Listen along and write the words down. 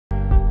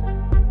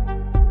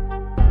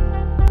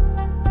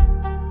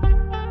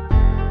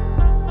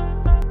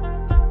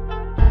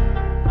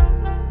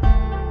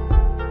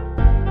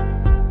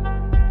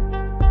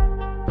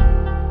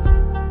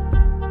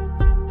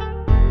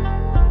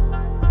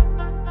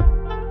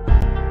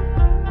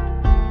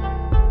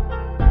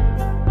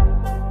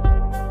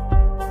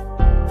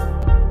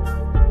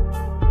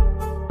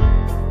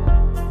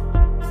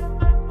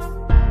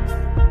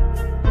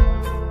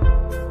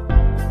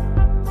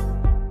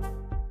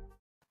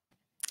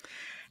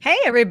Hey,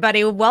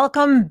 everybody.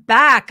 Welcome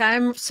back.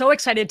 I'm so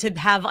excited to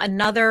have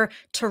another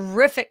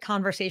terrific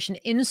conversation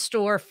in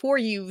store for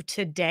you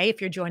today. If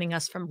you're joining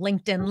us from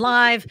LinkedIn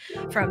Live,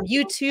 from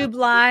YouTube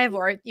Live,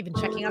 or even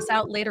checking us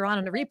out later on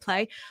in the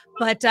replay.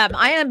 But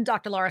I am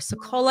Dr. Laura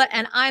Sicola,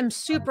 and I'm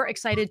super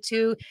excited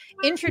to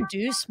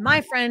introduce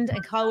my friend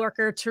and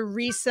coworker,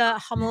 Teresa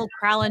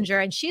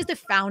Hummel-Kralinger, and she's the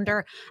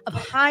founder of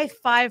High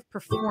Five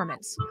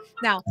Performance.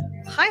 Now,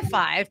 High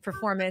Five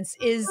Performance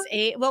is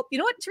well, you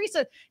know what,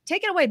 Teresa,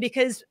 take it away,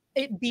 because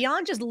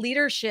beyond just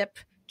leadership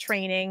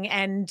training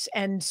and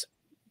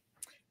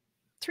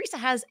Teresa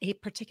has a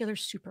particular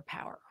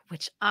superpower,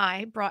 which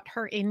I brought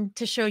her in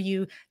to show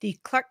you, the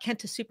Clark Kent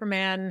to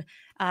Superman,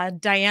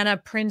 Diana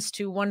Prince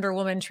to Wonder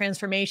Woman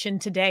transformation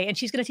today. And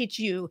she's going to teach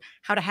you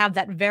how to have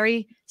that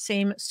very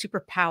same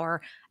superpower,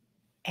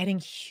 adding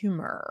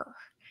humor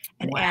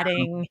and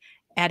Wow.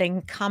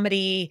 adding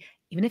comedy.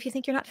 Even if you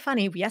think you're not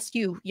funny, yes,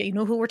 you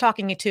know who we're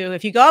talking to.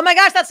 If you go, oh my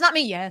gosh, that's not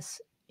me.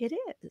 Yes, it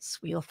is.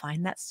 We'll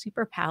find that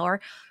superpower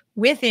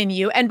within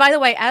you. And by the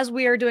way, as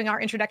we are doing our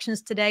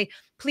introductions today,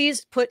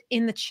 please put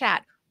in the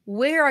chat,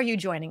 where are you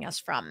joining us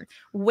from?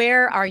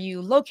 Where are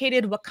you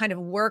located? What kind of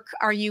work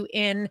are you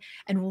in?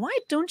 And why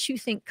don't you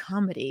think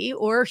comedy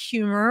or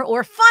humor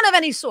or fun of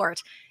any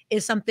sort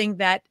is something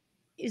that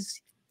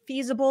is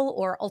feasible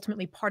or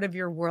ultimately part of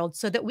your world,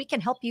 so that we can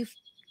help you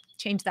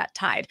change that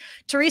tide?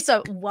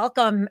 Teresa,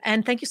 welcome.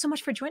 And thank you so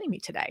much for joining me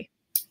today.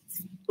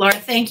 Laura,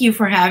 thank you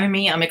for having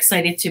me. I'm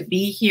excited to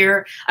be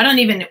here.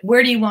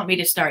 Where do you want me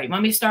to start? You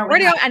want me to start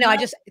with? I know I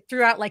just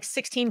threw out like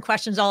 16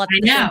 questions all at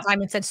the same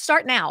time and said,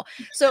 start now.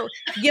 So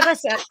give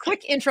us a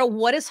quick intro.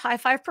 What is High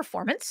Five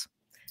Performance?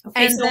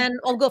 Okay, and then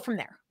I'll go from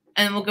there.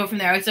 And we'll go from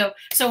there. So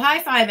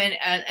High Five,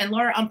 and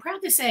Laura, I'm proud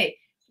to say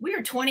we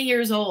are 20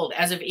 years old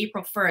as of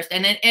April 1st.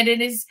 And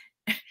it is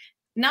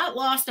not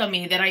lost on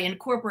me that I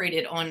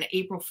incorporated on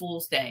April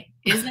Fool's Day.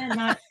 Isn't that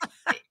not?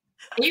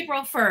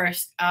 April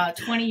 1st,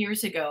 20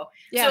 years ago.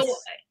 Yes.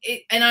 So,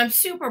 and I'm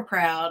super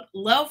proud,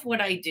 love what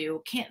I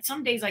do.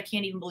 Some days I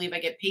can't even believe I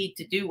get paid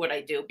to do what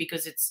I do,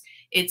 because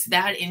it's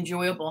that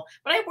enjoyable.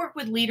 But I work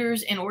with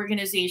leaders and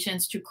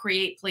organizations to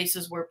create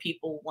places where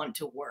people want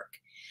to work.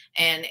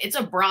 And it's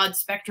a broad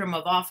spectrum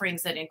of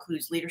offerings that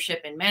includes leadership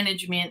and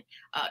management,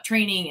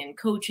 training and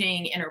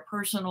coaching,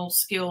 interpersonal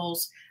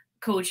skills,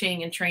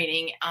 coaching and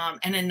training,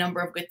 and a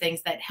number of good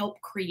things that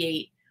help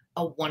create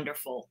a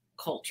wonderful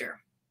culture.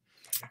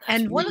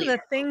 And one of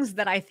the things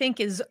that I think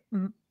is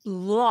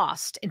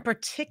lost, in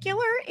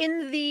particular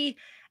in the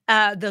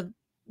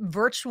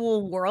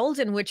virtual world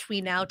in which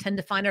we now tend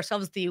to find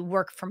ourselves, the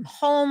work from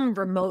home,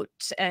 remote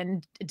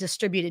and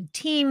distributed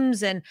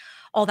teams and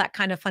all that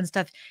kind of fun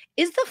stuff,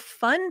 is the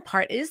fun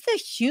part, is the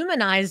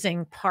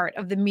humanizing part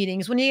of the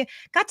meetings, when you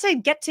got to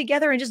get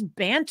together and just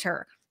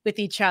banter with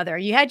each other.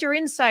 You had your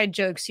inside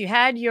jokes, you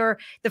had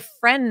the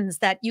friends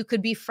that you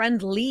could be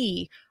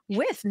friendly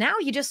with. Now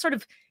you just sort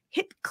of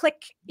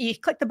you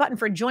click the button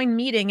for join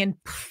meeting, and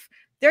poof,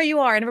 there you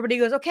are. And everybody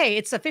goes, okay,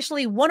 it's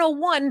officially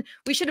 1:01.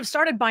 We should have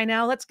started by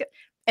now. Let's get.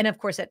 And of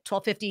course, at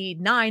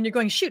 12:59, you're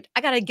going, shoot, I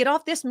got to get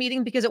off this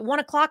meeting because at 1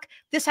 o'clock,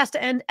 this has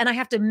to end. And I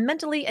have to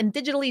mentally and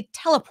digitally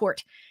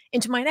teleport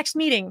into my next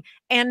meeting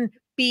and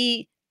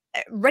be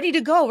ready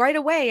to go right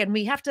away. And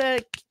we have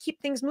to keep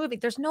things moving.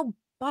 There's no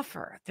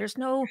buffer. There's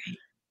no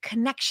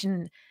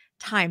connection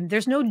time.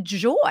 There's no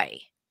joy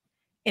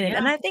in it. Yeah.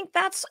 And I think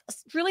that's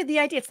really the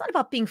idea. It's not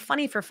about being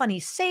funny for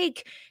funny's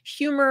sake,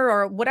 humor,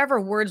 or whatever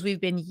words we've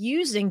been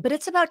using, but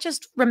it's about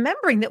just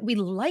remembering that we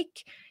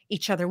like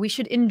each other. We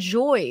should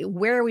enjoy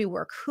where we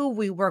work, who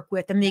we work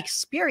with, and the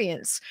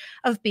experience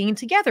of being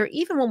together,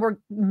 even when we're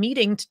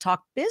meeting to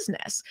talk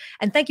business.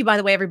 And thank you, by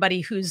the way,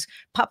 everybody who's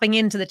popping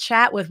into the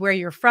chat with where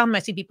you're from. I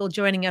see people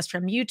joining us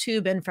from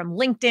YouTube and from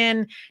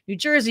LinkedIn, New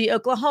Jersey,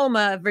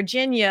 Oklahoma,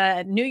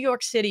 Virginia, New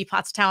York City,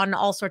 Pottstown,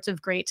 all sorts of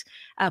great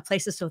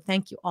places. So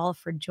thank you all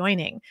for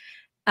joining.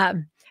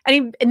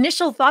 Any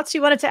initial thoughts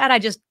you wanted to add?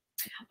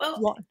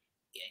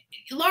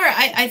 Laura,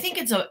 I think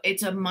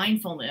it's a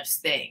mindfulness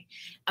thing.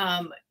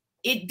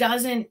 It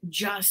doesn't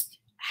just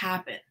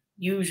happen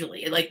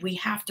usually. Like, we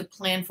have to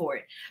plan for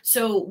it.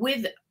 So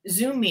with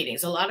Zoom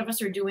meetings, a lot of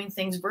us are doing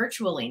things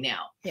virtually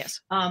now.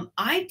 Yes.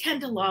 I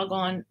tend to log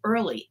on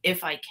early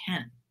if I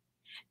can.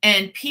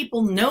 And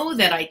people know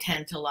that I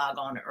tend to log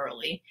on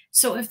early.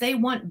 So if they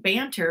want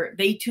banter,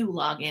 they too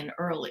log in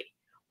early.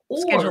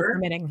 Schedule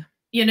permitting.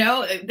 You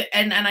know,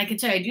 and I can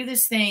tell you, I do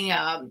this thing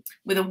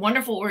with a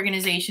wonderful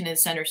organization in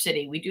Center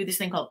City. We do this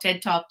thing called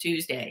TED Talk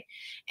Tuesday.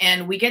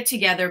 And we get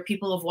together,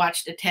 people have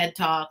watched a TED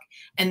Talk,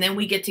 and then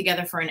we get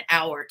together for an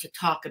hour to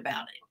talk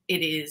about it.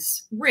 It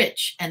is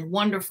rich and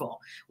wonderful.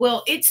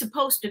 Well, it's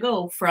supposed to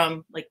go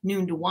from like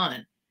noon to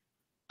 1.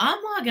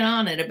 I'm logging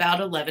on at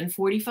about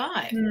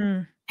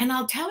 11:45. And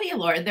I'll tell you,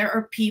 Laura, there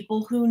are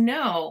people who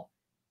know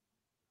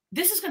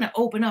this is going to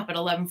open up at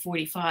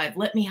 11:45.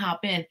 Let me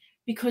hop in,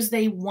 because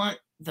they want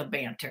the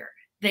banter.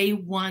 They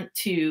want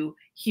to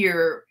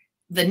hear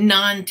the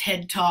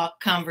non-TED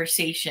Talk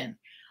conversation.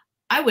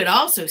 I would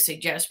also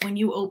suggest, when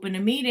you open a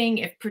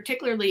meeting,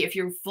 particularly if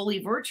you're fully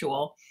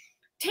virtual,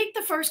 take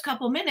the first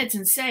couple minutes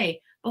and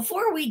say,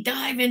 before we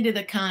dive into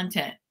the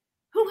content,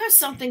 who has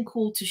something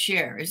cool to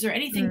share? Is there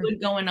anything Mm,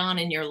 good going on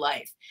in your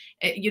life?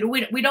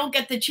 We don't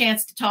get the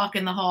chance to talk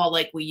in the hall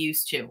like we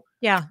used to.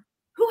 yeah,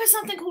 Who has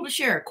something cool to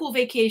share? Cool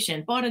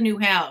vacation, bought a new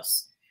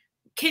house,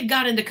 kid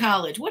got into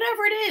college,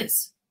 whatever it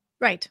is.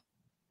 right,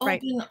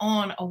 right. Open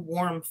on a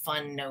warm,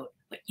 fun note.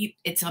 But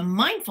it's a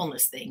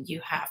mindfulness thing. You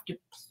have to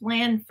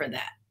plan for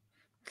that.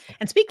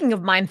 And speaking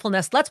of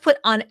mindfulness, let's put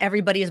on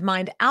everybody's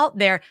mind out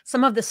there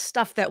some of the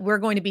stuff that we're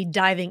going to be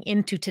diving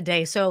into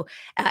today. So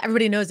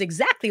everybody knows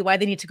exactly why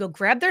they need to go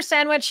grab their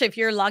sandwich if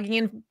you're logging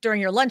in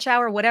during your lunch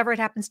hour, whatever it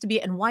happens to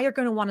be, and why you're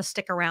going to want to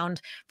stick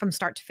around from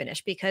start to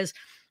finish because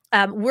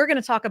we're going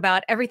to talk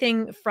about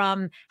everything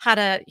from how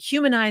to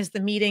humanize the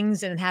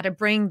meetings and how to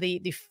bring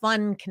the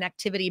fun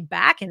connectivity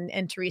back.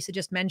 And Teresa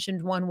just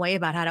mentioned one way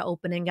about how to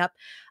open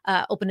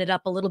it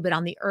up a little bit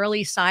on the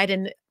early side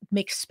and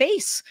make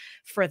space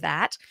for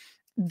that.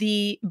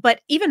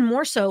 But even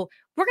more so,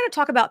 we're going to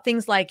talk about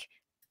things like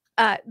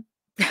uh,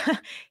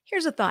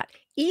 here's a thought.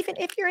 Even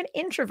if you're an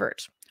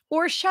introvert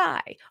or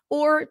shy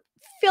or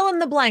fill in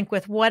the blank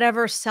with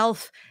whatever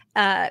self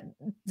uh,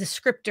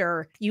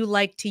 descriptor you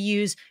like to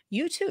use,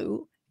 you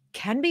too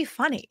can be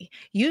funny.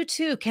 You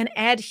too can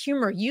add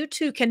humor. You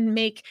too can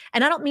make,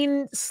 and I don't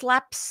mean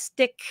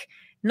slapstick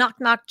knock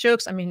knock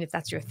jokes. I mean, if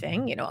that's your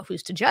thing,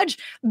 who's to judge?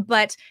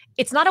 But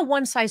it's not a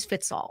one size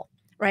fits all.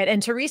 Right.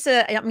 And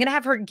Teresa, I'm going to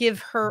have her give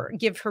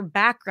her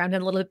background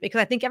in a little bit because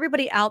I think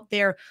everybody out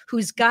there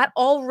who's got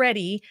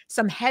already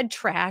some head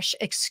trash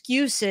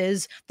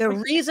excuses, the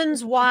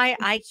reasons why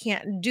I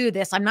can't do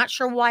this. I'm not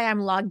sure why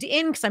I'm logged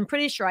in because I'm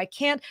pretty sure I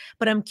can't,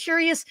 but I'm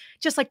curious,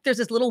 just like there's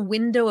this little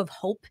window of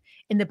hope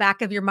in the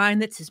back of your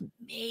mind that says,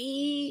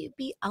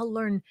 maybe I'll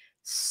learn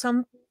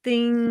some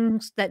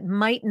things that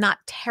might not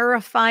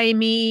terrify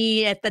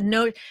me at the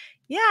note.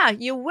 Yeah,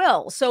 you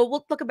will. So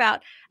we'll look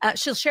about,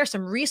 she'll share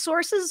some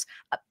resources,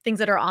 things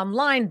that are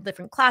online,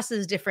 different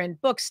classes,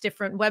 different books,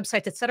 different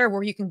websites, et cetera,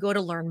 where you can go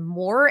to learn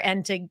more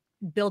and to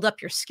build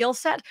up your skill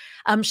set.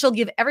 She'll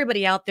give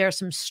everybody out there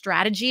some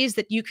strategies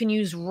that you can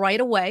use right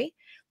away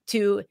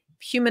to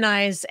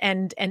humanize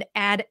and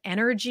add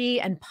energy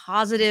and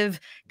positive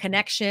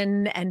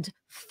connection and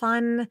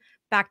fun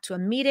back to a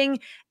meeting.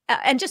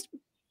 And just,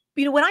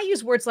 when I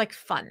use words like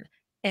fun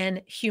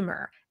and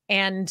humor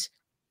and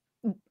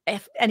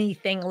if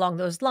anything along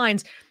those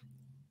lines,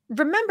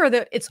 remember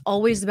that it's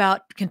always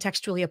about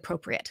contextually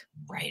appropriate.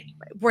 Right.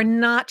 We're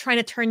not trying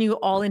to turn you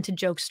all into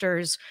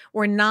jokesters.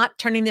 We're not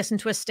turning this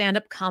into a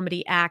stand-up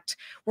comedy act.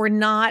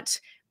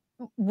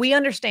 We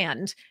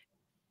understand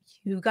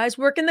you guys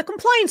work in the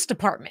compliance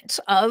department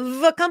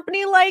of a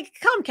company like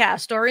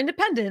Comcast or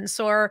Independence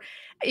or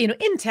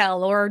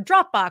Intel or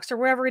Dropbox or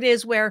wherever it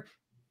is where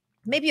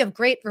maybe you have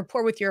great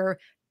rapport with your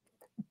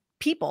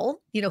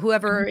people,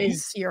 whoever Mhm.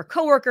 is your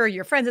coworker,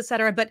 your friends, et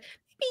cetera, but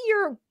be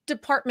your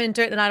department,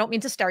 and I don't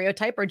mean to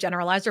stereotype or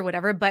generalize or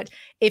whatever, but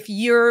if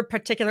your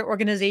particular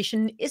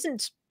organization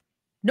isn't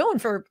known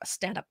for a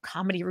stand-up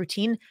comedy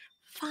routine,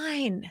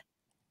 fine.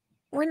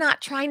 We're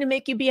not trying to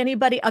make you be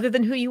anybody other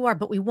than who you are,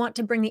 but we want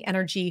to bring the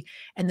energy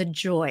and the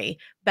joy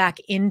back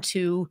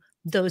into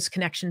those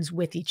connections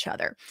with each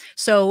other.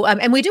 So,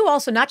 and we do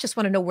also not just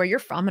want to know where you're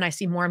from. And I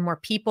see more and more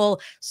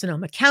people,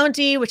 Sonoma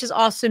County, which is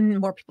awesome,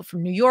 more people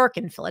from New York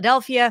and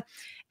Philadelphia.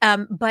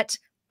 But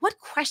what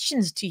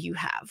questions do you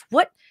have?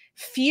 What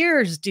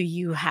fears do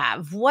you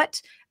have?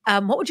 What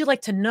would you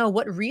like to know?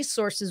 What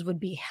resources would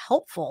be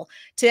helpful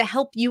to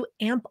help you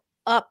amp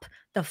up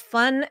the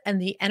fun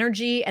and the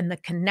energy and the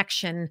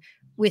connection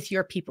with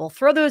your people?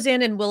 Throw those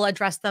in and we'll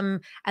address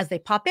them as they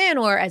pop in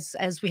or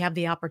as we have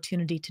the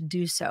opportunity to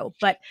do so.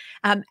 But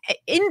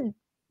in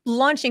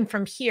launching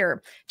from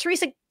here,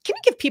 Teresa, can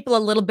you give people a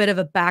little bit of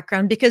a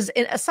background? Because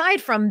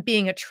aside from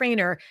being a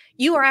trainer,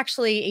 you are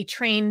actually a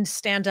trained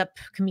stand-up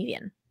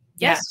comedian.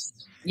 Yes?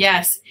 Yes.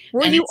 Yes.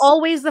 Were And you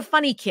always the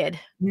funny kid?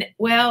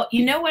 well,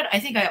 you know what? I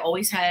think I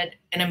always had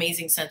an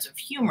amazing sense of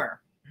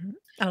humor, Mhm.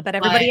 I bet but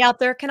everybody out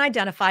there can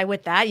identify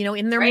with that.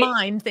 In their right.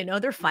 mind, they know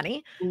they're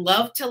funny.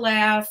 Love to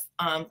laugh,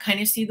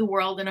 kind of see the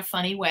world in a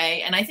funny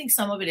way. And I think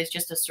some of it is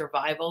just a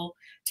survival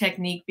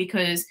technique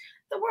because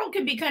the world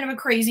can be kind of a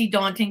crazy,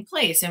 daunting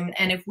place. And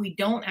if we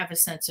don't have a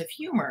sense of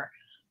humor,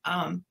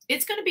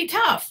 it's going to be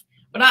tough.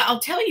 But I'll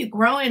tell you,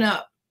 growing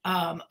up,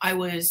 I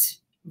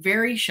was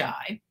very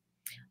shy.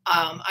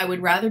 I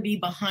would rather be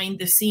behind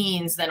the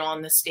scenes than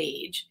on the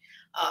stage.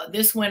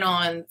 This went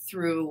on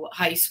through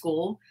high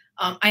school.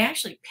 I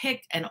actually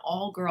picked an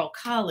all-girl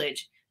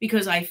college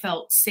because I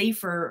felt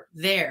safer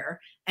there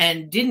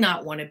and did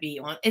not want to be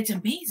on. It's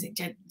amazing.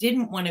 I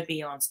didn't want to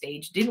be on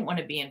stage, didn't want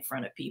to be in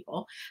front of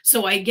people.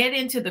 So I get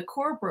into the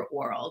corporate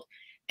world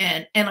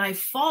and I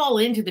fall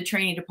into the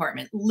training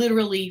department,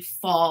 literally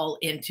fall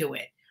into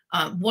it.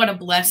 What a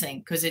blessing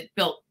because it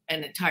built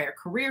an entire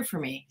career for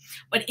me.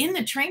 But in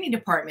the training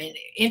department,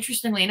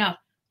 interestingly enough,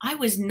 I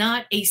was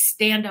not a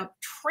stand-up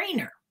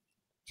trainer.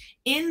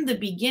 In the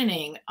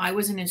beginning, I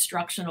was an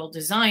instructional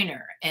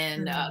designer,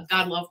 and Mm,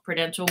 God love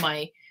Prudential,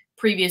 my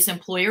previous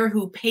employer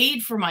who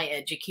paid for my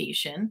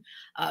education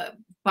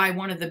by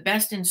one of the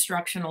best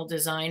instructional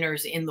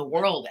designers in the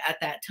world at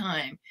that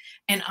time.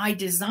 And I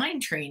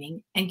designed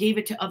training and gave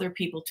it to other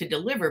people to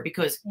deliver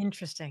because,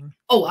 Interesting.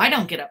 oh, I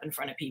don't get up in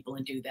front of people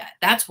and do that.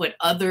 That's what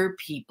other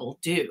people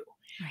do.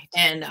 Right.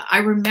 And I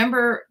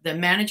remember the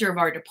manager of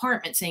our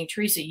department saying,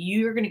 Teresa,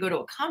 you're going to go to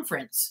a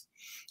conference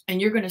and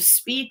you're going to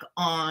speak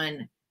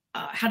on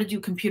how to do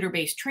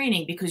computer-based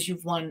training because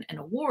you've won an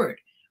award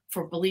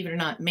for, believe it or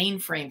not,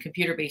 mainframe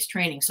computer-based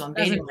training. So I'm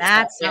dating Doesn't myself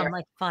that sound there.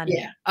 like fun?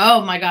 Yeah. Oh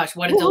my gosh,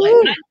 what a delight.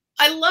 Woohoo! But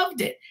I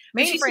loved it.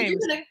 But she said,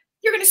 Mainframes.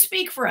 you're gonna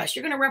speak for us.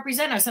 You're gonna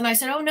represent us. And I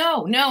said, oh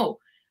no, no,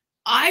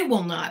 I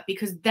will not,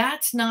 because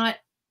that's not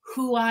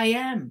who I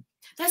am.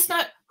 That's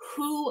not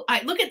who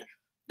I look at.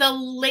 The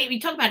label, you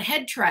talk about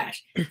head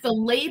trash. The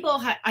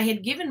label I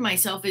had given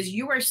myself is,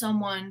 you are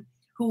someone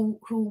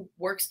who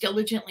works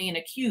diligently in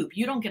a cube.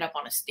 You don't get up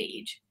on a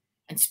stage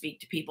and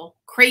speak to people.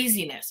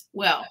 Craziness.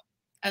 Well,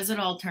 as it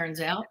all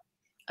turns out,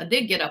 I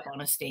did get up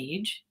on a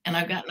stage, and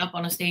I've gotten up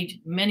on a stage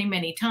many,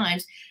 many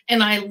times,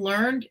 and I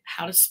learned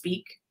how to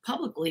speak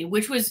publicly,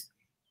 which was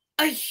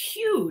a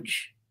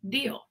huge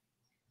deal.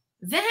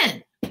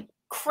 Then,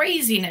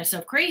 craziness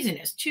of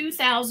craziness,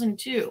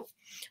 2002,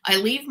 I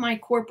leave my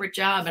corporate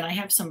job and I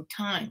have some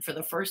time for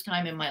the first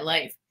time in my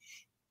life.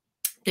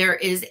 There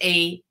is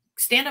a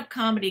stand-up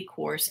comedy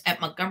course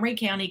at Montgomery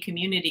County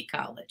Community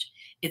College.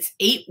 It's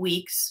 8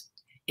 weeks.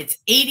 It's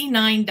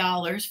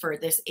 $89 for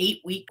this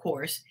 8-week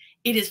course.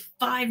 It is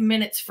 5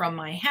 minutes from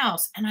my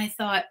house. And I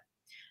thought,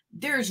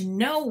 there's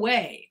no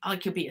way I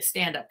could be a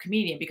stand-up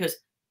comedian, because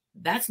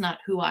that's not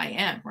who I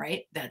am,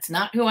 right? That's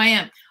not who I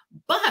am.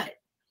 But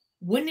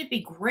wouldn't it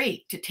be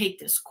great to take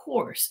this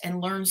course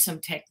and learn some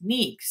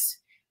techniques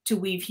to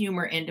weave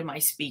humor into my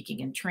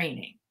speaking and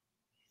training?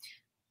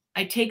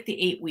 I take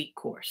the 8-week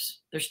course.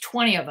 There's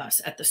 20 of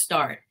us at the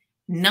start.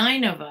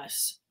 9 of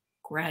us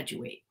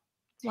graduate.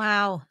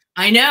 Wow.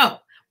 I know,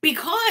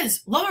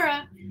 because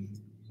Laura,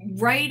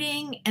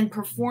 writing and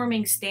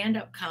performing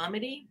stand-up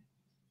comedy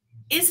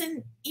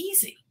isn't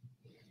easy.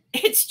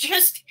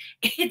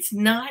 It's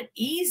not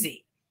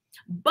easy.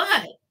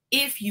 But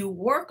if you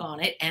work on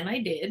it, and I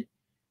did,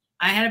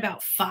 I had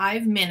about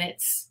 5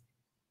 minutes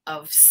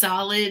of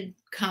solid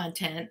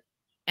content,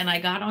 and I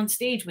got on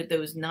stage with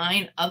those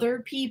 9 other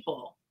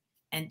people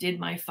and did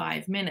my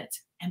 5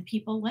 minutes, and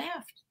people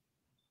laughed.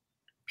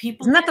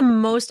 People Isn't that the laughed.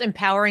 most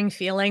empowering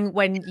feeling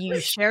when you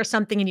share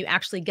something and you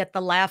actually get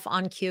the laugh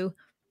on cue?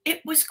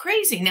 It was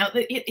crazy. Now,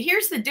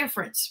 here's the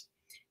difference.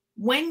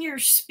 When you're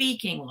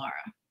speaking, Laura,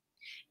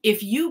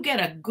 if you get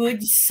a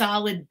good,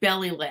 solid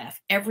belly laugh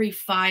every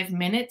 5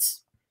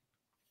 minutes,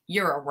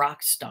 you're a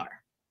rock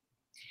star.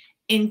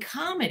 In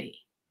comedy,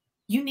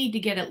 you need to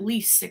get at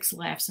least 6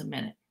 laughs a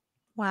minute.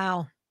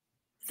 Wow.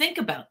 Think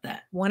about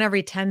that. 1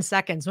 every 10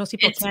 seconds. Most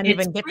people can't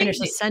It's even finish a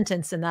crazy.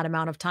 sentence in that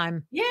amount of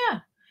time. Yeah.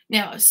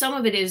 Now, some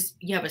of it is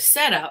you have a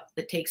setup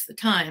that takes the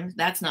time.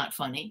 That's not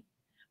funny.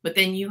 But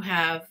then you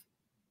have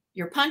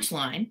your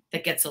punchline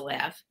that gets a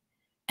laugh.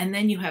 And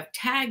then you have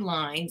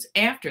taglines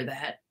after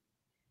that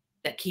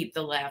that keep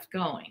the laugh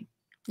going.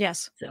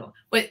 Yes. So,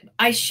 but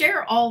I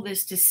share all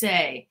this to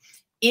say,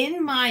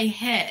 in my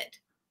head,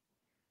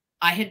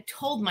 I had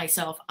told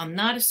myself, I'm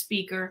not a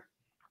speaker.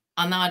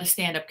 I'm not a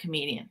stand-up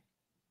comedian.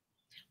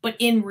 But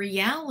in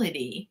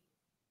reality,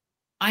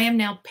 I am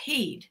now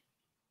paid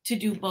to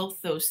do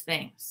both those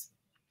things.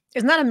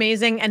 Isn't that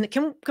amazing? And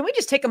can we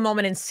just take a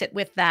moment and sit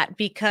with that?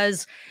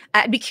 Because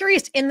I'd be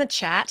curious in the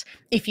chat,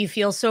 if you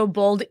feel so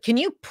bold, can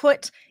you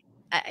put,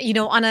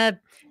 on a,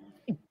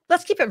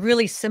 let's keep it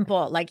really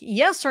simple, like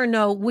yes or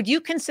no, would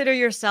you consider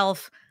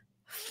yourself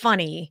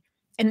funny?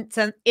 And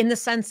in the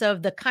sense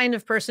of the kind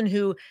of person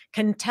who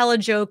can tell a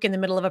joke in the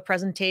middle of a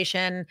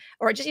presentation,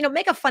 or just,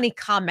 make a funny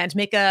comment,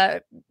 make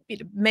a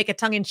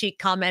tongue-in-cheek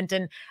comment,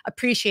 and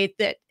appreciate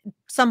that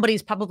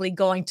somebody's probably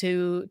going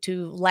to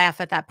laugh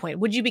at that point.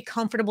 Would you be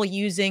comfortable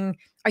using,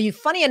 are you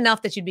funny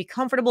enough that you'd be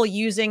comfortable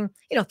using,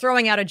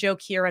 throwing out a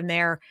joke here and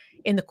there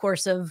in the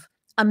course of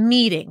a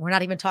meeting? We're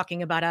not even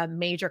talking about a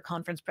major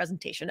conference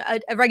presentation,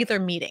 a regular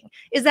meeting.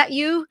 Is that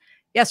you?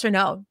 Yes or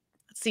no?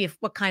 Let's see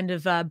what kind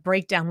of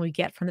breakdown we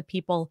get from the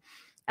people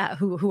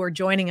who are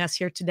joining us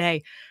here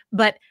today.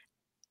 But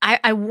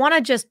I want to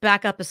just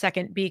back up a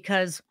second,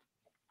 because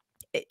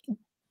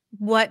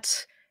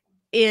what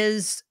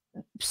is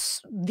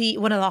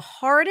one of the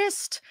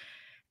hardest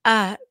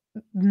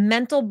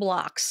mental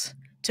blocks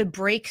to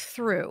break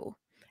through,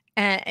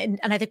 and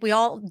I think we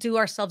all do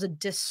ourselves a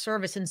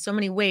disservice in so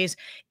many ways,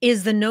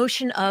 is the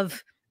notion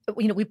of,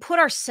 we put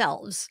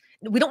ourselves,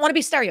 we don't want to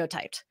be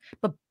stereotyped,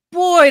 but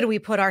boy, do we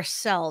put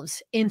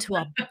ourselves into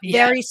a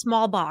Yeah. very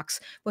small box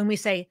when we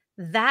say,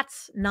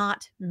 that's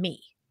not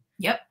me.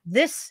 Yep.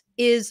 This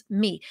is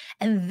me.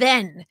 And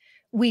then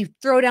we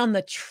throw down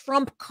the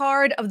trump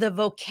card of the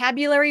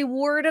vocabulary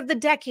word of the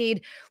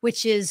decade,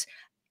 which is,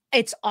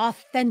 it's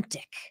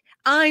authentic.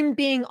 I'm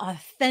being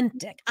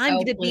authentic. I'm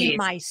Oh, going to be please.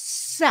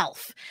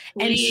 myself.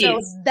 And so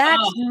Please.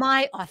 that's Oh,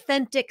 my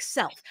authentic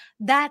self.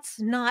 That's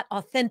not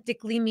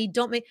authentically me.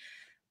 Don't make,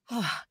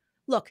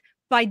 look,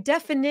 by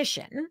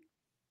definition,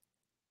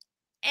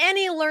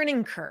 any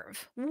learning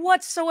curve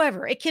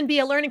whatsoever. It can be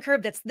a learning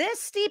curve that's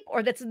this steep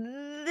or that's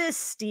this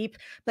steep,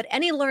 but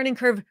any learning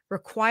curve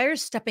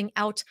requires stepping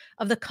out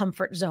of the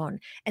comfort zone.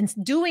 And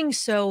doing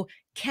so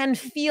can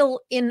feel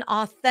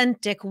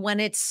inauthentic when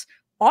it's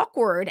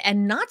awkward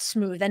and not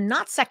smooth and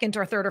not second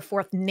or third or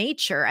fourth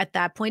nature at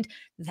that point.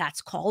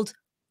 That's called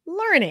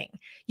learning.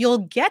 You'll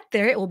get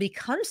there. It will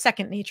become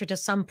second nature to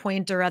some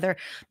point or other.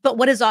 But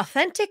what is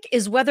authentic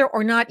is whether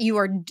or not you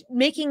are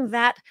making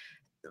that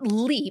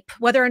leap,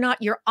 whether or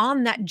not you're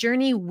on that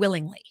journey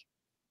willingly.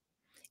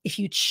 If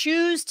you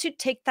choose to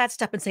take that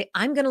step and say,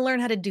 I'm going to learn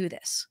how to do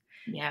this,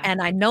 Yeah.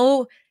 and I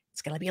know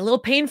it's going to be a little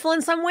painful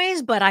in some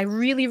ways, but I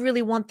really,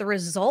 really want the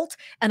result.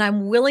 And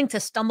I'm willing to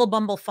stumble,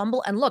 bumble,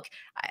 fumble. And look,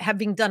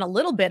 having done a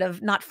little bit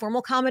of not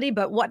formal comedy,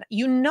 but what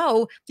you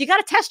got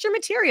to test your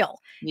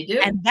material. You do.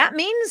 And that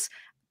means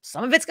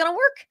some of it's going to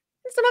work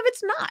and some of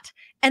it's not.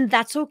 And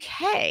that's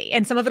okay.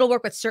 And some of it'll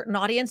work with certain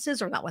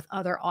audiences or not with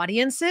other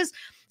audiences.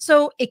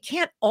 So it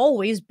can't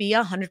always be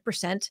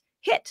 100%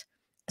 hit.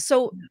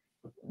 So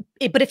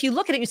but if you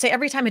look at it, you say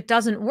every time it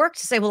doesn't work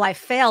to say, well, I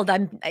failed.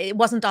 It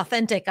wasn't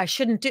authentic. I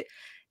shouldn't do.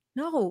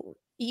 No,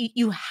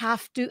 you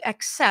have to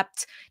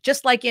accept,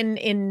 just like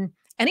in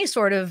any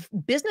sort of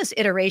business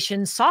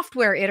iteration,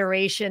 software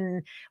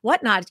iteration,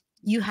 whatnot,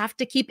 you have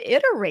to keep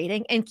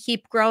iterating and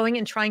keep growing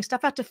and trying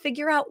stuff out to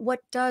figure out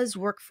what does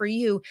work for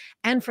you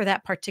and for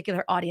that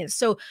particular audience.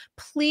 So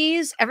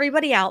please,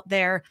 everybody out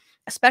there,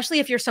 especially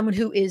if you're someone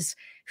who's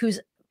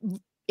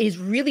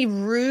really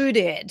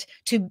rooted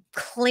to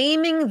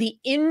claiming the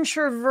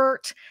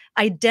introvert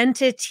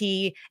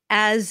identity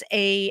as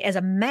a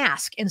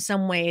mask in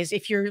some ways,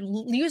 if you're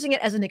using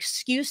it as an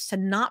excuse to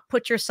not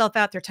put yourself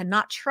out there, to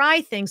not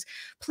try things,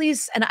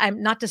 please, and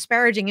I'm not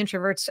disparaging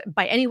introverts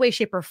by any way,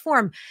 shape, or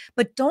form,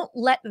 but don't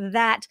let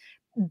that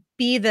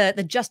be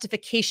the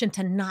justification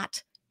to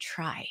not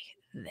try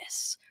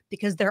this.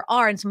 Because there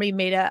are, and somebody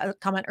made a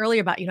comment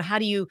earlier about, how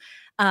do you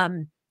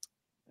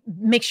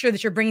make sure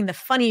that you're bringing the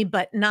funny,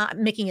 but not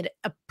making it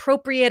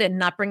appropriate and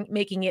not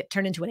making it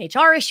turn into an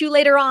HR issue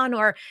later on,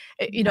 or,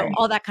 Right.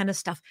 all that kind of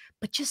stuff.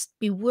 But just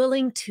be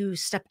willing to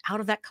step out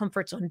of that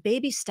comfort zone,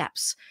 baby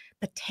steps,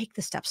 but take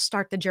the steps,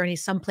 start the journey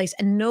someplace,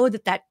 and know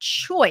that that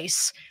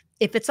choice,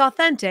 if it's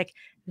authentic,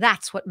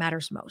 that's what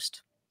matters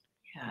most.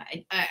 Yeah.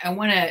 I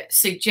want to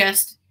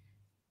suggest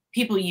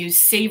people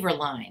use savor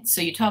lines.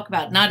 So you talk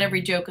about not every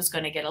joke is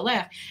going to get a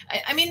laugh.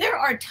 I mean, there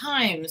are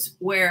times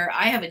where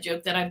I have a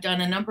joke that I've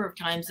done a number of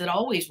times that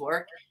always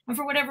work, and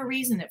for whatever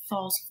reason, it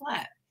falls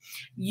flat.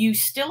 You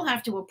still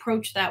have to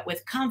approach that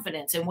with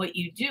confidence. And what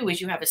you do is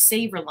you have a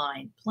savor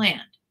line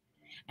planned.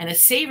 And a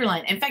savor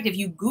line, in fact, if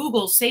you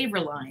Google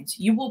savor lines,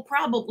 you will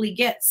probably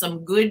get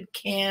some good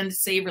canned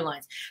savor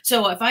lines.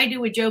 So if I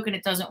do a joke and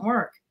it doesn't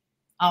work,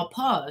 I'll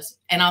pause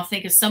and I'll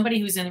think of somebody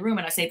who's in the room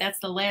and I say, that's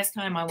the last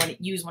time I want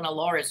to use one of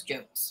Laura's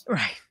jokes.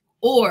 Right.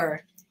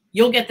 Or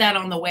you'll get that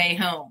on the way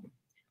home.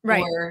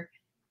 Right. Or,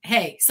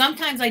 hey,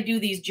 sometimes I do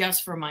these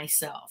just for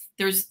myself.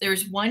 There's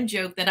one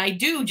joke that I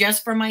do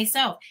just for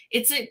myself.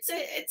 It's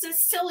a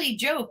silly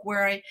joke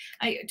where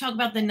I talk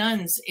about the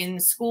nuns in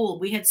school.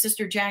 We had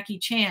Sister Jackie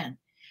Chan.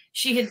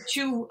 She had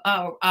two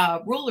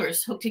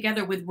rulers hooked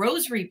together with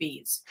rosary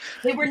beads.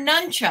 They were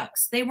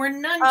nunchucks.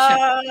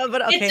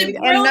 But It's okay, a and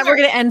now we're groaner.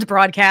 going to end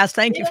broadcast.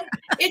 Thank You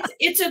you. know,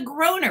 it's a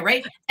groaner,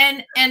 right?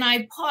 And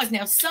I pause.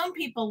 Now, some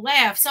people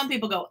laugh, some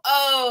people go,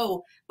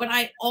 oh, but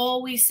I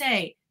always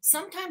say,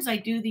 sometimes I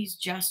do these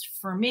just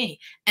for me,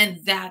 and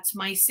that's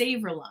my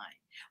savor line.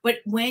 But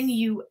when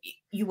you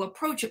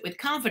approach it with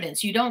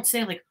confidence, you don't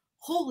say like,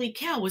 holy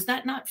cow, was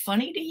that not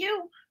funny to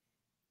you?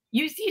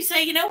 You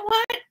say, you know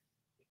what?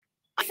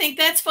 I think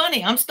that's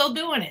funny. I'm still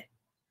doing it.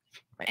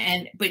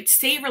 But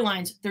savor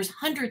lines, there's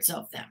hundreds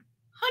of them,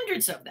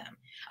 hundreds of them.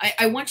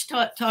 I once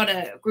taught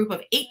a group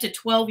of 8 to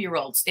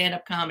 12-year-old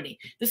stand-up comedy.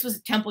 This was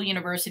at Temple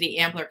University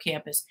Ambler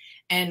campus,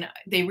 and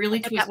they really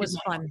I bet that twisted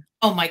was my arm. fun.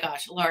 Oh my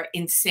gosh, Laura,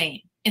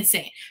 insane,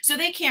 insane. So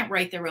they can't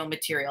write their own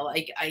material.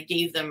 I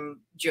gave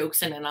them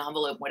jokes in an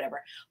envelope,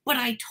 whatever. But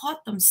I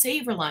taught them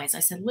savor lines. I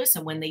said,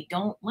 listen, when they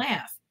don't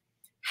laugh,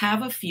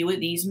 have a few of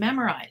these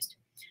memorized.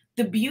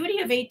 The beauty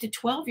of 8 to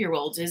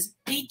 12-year-olds is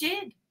they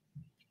did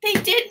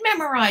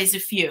memorize a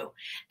few,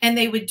 and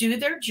they would do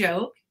their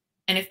joke.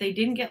 And if they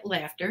didn't get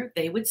laughter,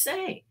 they would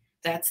say,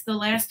 that's the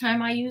last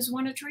time I used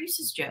one of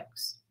Teresa's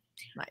jokes.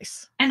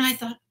 Nice. And I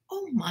thought,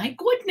 oh my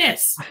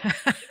goodness,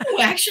 you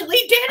actually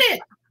did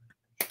it.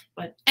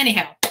 But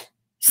anyhow,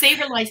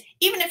 savor lines,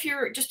 even if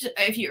you're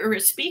a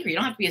speaker, you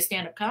don't have to be a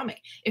stand-up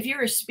comic. If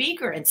you're a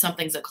speaker and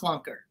something's a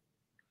clunker,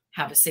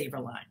 have a savor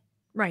line.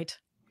 Right.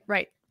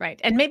 Right.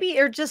 And maybe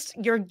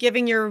you're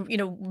giving your,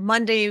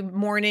 Monday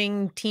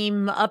morning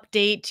team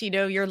update,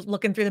 you're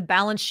looking through the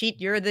balance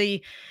sheet, you're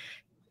the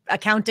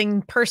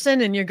accounting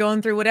person and you're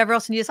going through whatever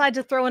else and you decide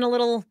to throw in a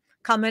little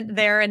comment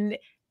there and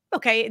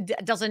okay,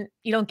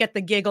 you don't get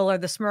the giggle or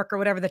the smirk or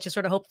whatever that you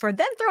sort of hope for,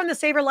 then throw in the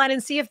savor line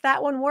and see if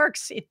that one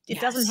works. It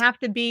doesn't Yes. have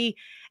to be.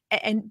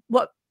 And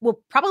what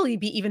will probably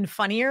be even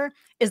funnier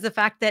is the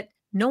fact that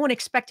no one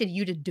expected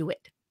you to do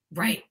it.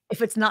 Right.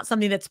 If it's not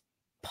something that's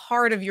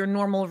part of your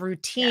normal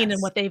routine and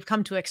Yes. what they've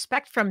come to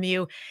expect from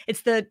you,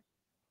 it's the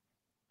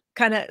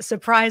kinda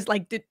surprise,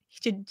 like, did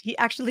he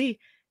actually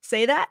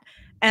say that?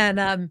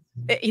 And,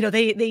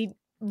 they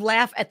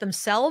laugh at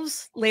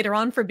themselves later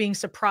on for being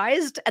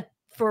surprised at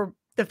for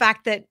the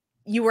fact that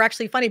you were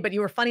actually funny, but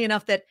you were funny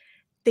enough that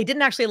they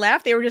didn't actually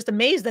laugh, they were just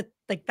amazed that,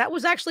 like, that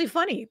was actually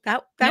funny.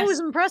 That was Yes.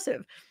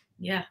 impressive,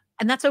 Yeah.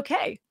 and that's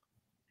okay.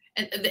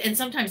 And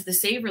sometimes the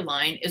savor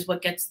line is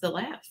what gets the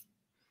laugh.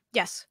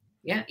 Yes.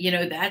 Yeah,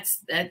 that's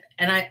that.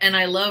 And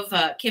I love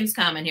Kim's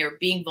comment here.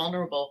 Being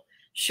vulnerable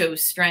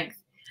shows strength.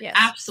 Yes.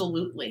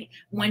 Absolutely.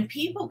 When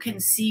people can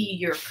see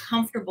you're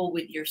comfortable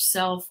with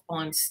yourself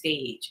on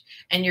stage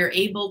and you're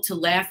able to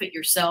laugh at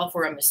yourself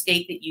or a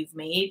mistake that you've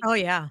made, Oh,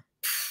 yeah.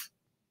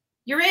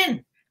 you're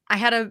in.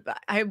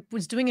 I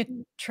was doing a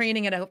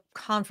training at a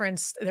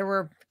conference. There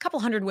were a couple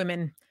hundred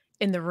women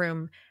in the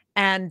room,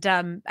 and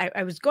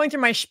I was going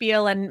through my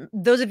spiel. And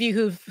those of you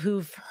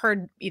who've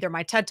heard either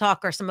my TED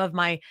talk or some of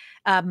my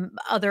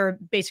other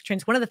basic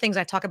trainings, one of the things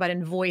I talk about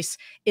in voice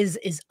is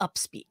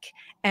upspeak,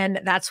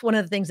 and that's one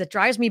of the things that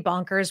drives me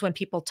bonkers when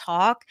people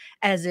talk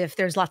as if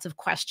there's lots of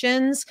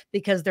questions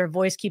because their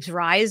voice keeps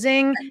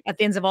rising at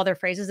the ends of all their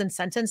phrases and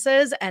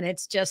sentences, and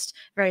it's just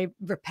very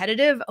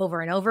repetitive over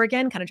and over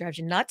again. Kind of drives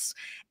you nuts.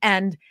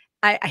 And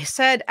I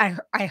said,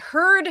 I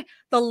heard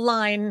the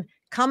line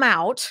come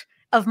out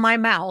of my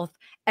mouth,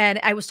 and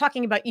I was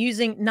talking about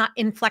using not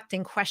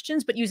inflecting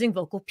questions, but using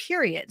vocal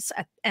periods.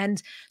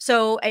 And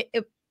so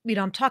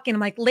I'm talking,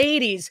 I'm like,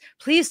 ladies,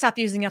 please stop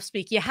using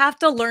upspeak. You have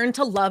to learn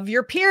to love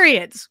your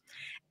periods.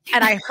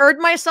 And I heard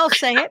myself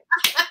say it,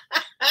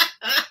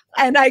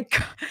 and I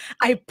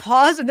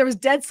paused, and there was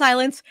dead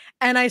silence,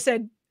 and I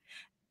said,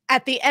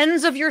 at the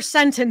ends of your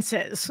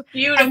sentences,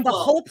 and the Beautiful.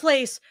 whole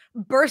place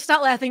burst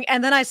out laughing,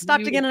 and then I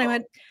stopped again and I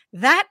Beautiful.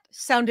 went, "That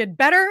sounded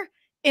better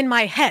in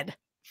my head."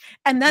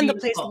 And then the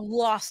place Beautiful.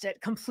 lost it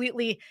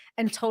completely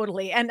and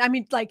totally, and I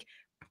mean, like,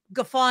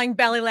 guffawing,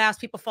 belly laughs,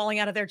 people falling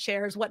out of their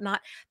chairs, whatnot,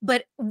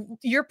 but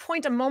your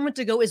point a moment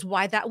ago is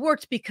why that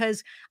worked,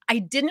 because I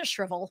didn't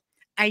shrivel.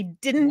 I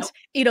didn't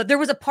Nope. there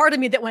was a part of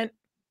me that went,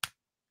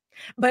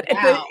 but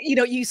at the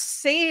Wow. you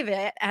save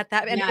it at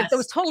that, and it was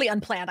Yes. totally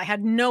unplanned. I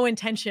had no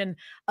intention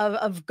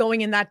of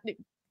going in that.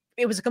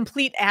 It was a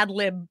complete ad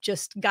lib,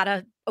 just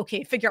gotta,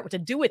 okay, figure out what to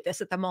do with this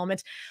at the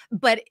moment.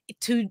 But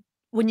to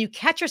when you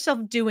catch yourself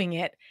doing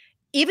it,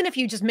 even if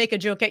you just make a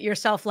joke at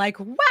yourself like,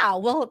 "Wow,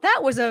 well, that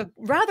was a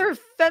rather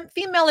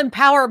female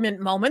empowerment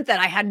moment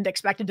that I hadn't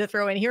expected to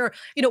throw in here,"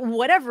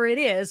 whatever it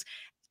is,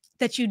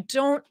 that you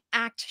don't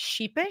act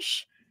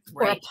sheepish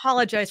or Right.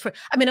 apologize for.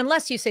 I mean,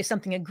 unless you say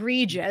something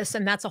egregious,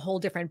 and that's a whole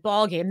different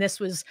ballgame. This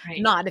was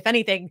Right. not. If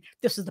anything,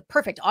 this was the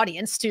perfect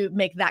audience to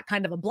make that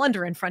kind of a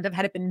blunder in front of.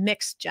 Had it been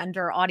mixed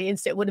gender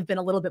audience, it would have been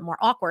a little bit more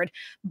awkward.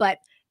 But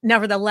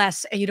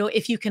nevertheless,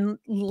 if you can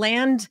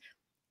land,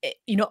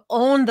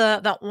 own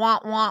the wah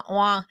wah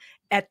wah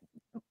at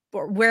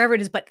or wherever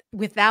it is, but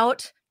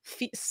without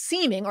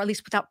seeming, or at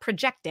least without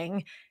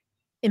projecting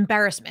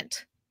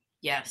embarrassment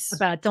Yes.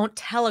 about it. Don't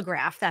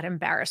telegraph that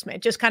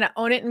embarrassment. Just kinda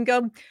own it and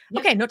go,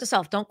 Yep. "Okay, note to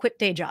self, don't quit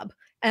day job."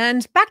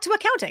 And back to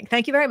accounting.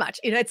 Thank you very much.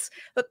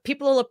 But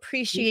people will Keep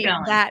appreciate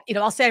going. that.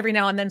 I'll say every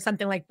now and then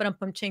something like, "But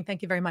um ching,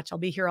 thank you very much. I'll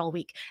be here all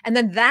week." And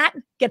then that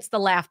gets the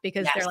laugh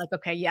because they're Yes. like,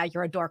 "Okay, yeah,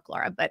 you're a dork,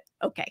 Laura, but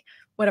okay,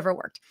 whatever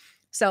worked."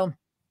 So,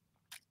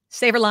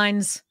 savor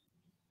lines,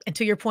 and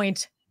to your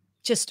point,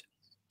 just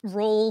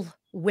roll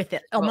with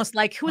it. Well, Almost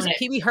like, who was own it? it.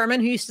 Pee Wee Herman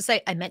who used to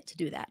say, "I meant to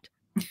do that."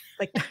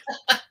 Like,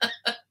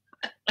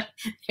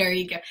 There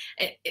you go.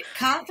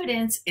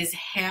 Confidence is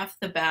half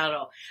the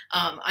battle.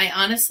 I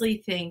honestly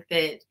think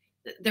that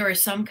there are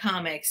some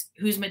comics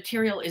whose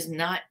material is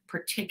not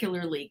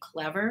particularly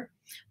clever,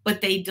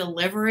 but they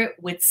deliver it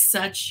with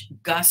such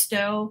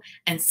gusto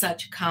and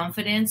such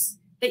confidence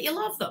that you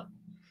love them.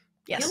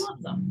 You yes,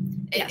 love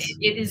them. yes.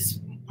 It is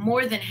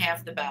more than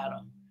half the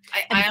battle.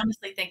 I And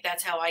honestly think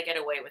that's how I get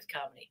away with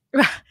comedy.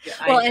 Yeah,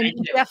 well, I and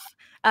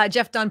do.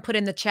 Jeff Dunn put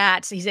in the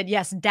chat, he said,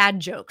 "Yes, dad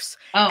jokes."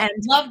 Oh, And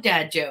love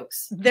dad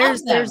jokes. Love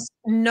them. there's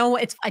no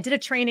it's I did a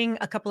training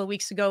a couple of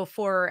weeks ago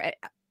for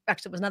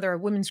actually, it was another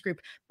women's group,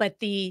 but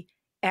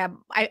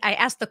I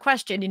asked the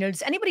question,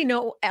 does anybody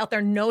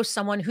know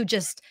someone who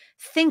just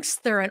thinks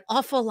they're an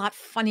awful lot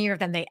funnier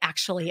than they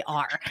actually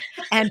are?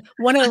 And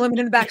one of the women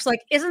in the back's like,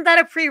 "Isn't that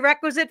a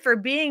prerequisite for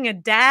being a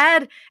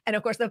dad?" And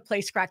of course, the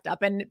place cracked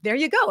up, and there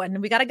you go.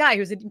 And we got a guy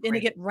who's admitting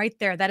Great. it right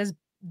there. That is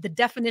the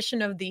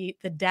definition of the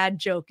dad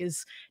joke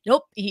is,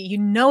 nope, you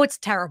know it's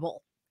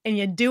terrible, and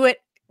you do it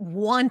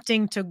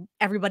wanting to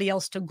everybody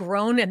else to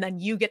groan, and then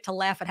you get to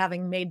laugh at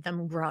having made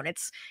them groan.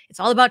 It's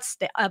all about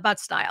about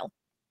style.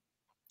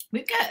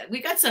 We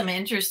got some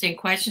interesting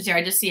questions here.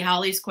 I just see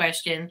Holly's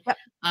question. Yep.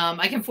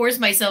 I can force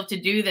myself to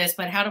do this,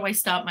 but how do I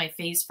stop my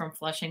face from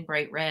flushing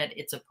bright red?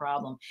 It's a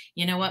problem.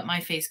 You know what? My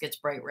face gets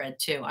bright red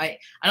too. I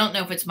don't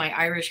know if it's my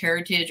Irish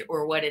heritage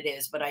or what it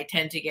is, but I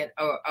tend to get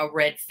a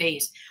red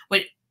face.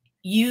 But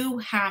you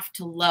have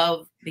to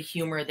love the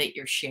humor that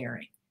you're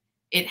sharing.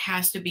 It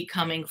has to be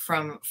coming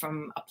from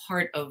a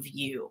part of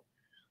you.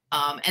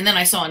 And then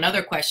I saw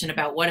another question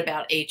about what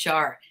about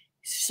HR?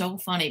 So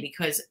funny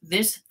because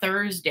this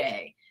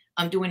Thursday,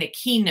 I'm doing a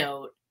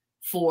keynote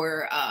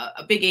for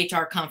a big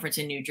HR conference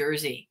in New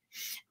Jersey.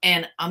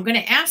 And I'm going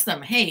to ask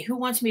them, hey, who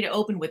wants me to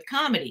open with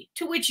comedy?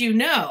 To which,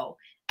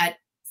 at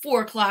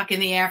 4 o'clock in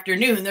the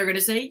afternoon, they're going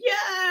to say,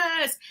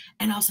 yes.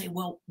 And I'll say,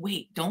 well,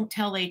 wait, don't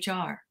tell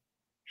HR.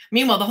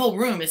 Meanwhile, the whole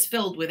room is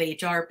filled with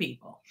HR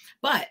people.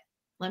 But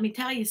let me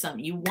tell you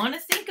something you want to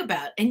think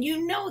about, and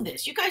you know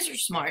this, you guys are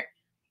smart.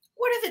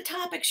 What are the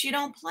topics you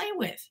don't play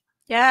with?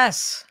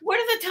 Yes. What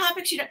are the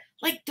topics you don't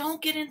like?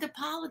 Don't get into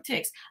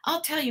politics.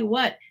 I'll tell you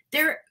what,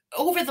 there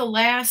over the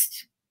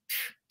last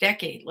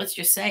decade, let's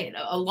just say it,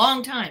 a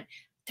long time,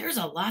 there's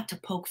a lot to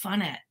poke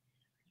fun at.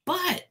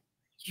 But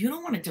you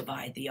don't want to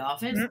divide the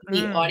office, the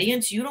Mm-mm.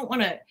 audience. You don't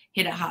want to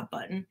hit a hot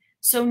button.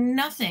 So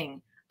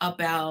nothing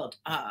about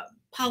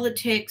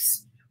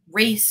politics,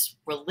 race,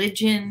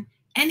 religion,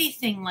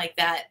 anything like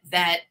that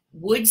that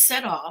would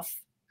set off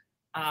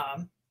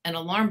an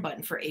alarm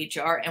button for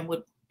HR and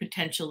would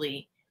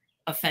potentially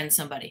offend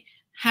somebody.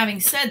 Having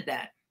said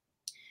that,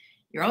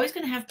 you're always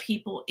going to have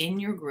people in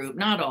your group,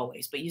 not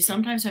always, but you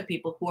sometimes have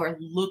people who are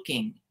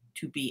looking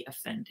to be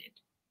offended.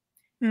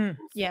 Be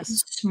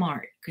Yes.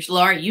 smart. Because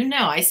Laura,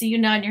 I see you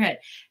nodding your head.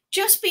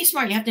 Just be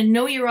smart. You have to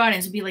know your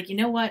audience and be like, you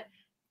know what?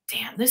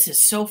 Damn, this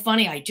is so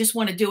funny. I just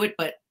want to do it,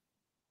 but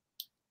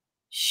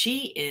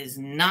she is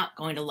not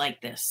going to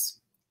like this.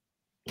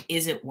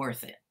 Is it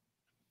worth it?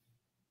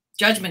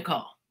 Judgment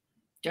call.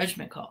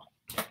 Judgment call.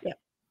 Yep.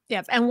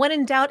 Yep. And when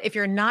in doubt, if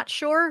you're not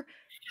sure,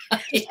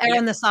 just err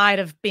on the side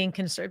of being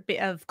concerned,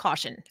 of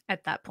caution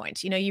at that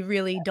point. You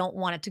really don't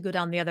want it to go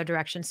down the other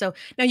direction. So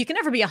now you can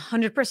never be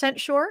 100%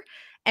 sure.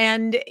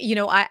 And,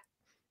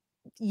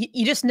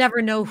 you just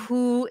never know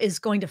who is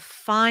going to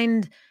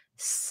find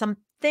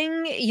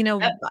something,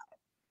 Yep.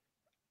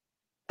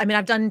 I mean,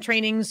 I've done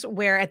trainings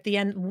where at the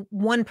end,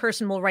 one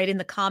person will write in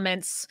the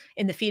comments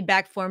in the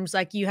feedback forms,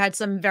 like you had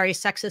some very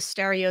sexist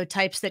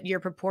stereotypes that you're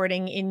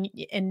purporting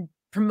in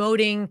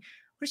promoting. What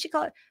does she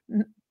call it?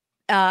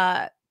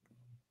 Uh,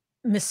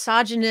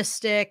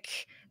 misogynistic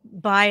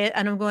bias.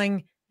 And I'm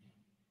going,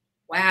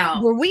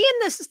 Wow. were we in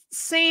this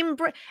same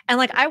and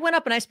like I went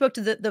up and I spoke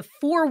to the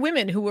four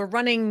women who were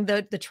running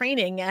the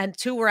training, and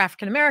two were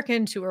African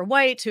American, two were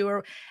white,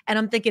 and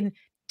I'm thinking,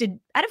 did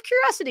out of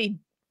curiosity,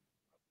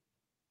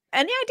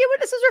 any idea what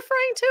this is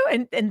referring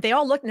to? And they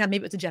all looked, now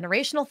maybe it's a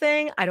generational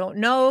thing. I don't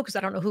know, because I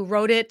don't know who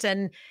wrote it.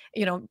 And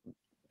you know,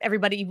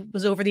 everybody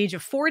was over the age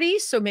of 40.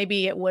 So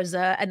maybe it was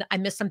and I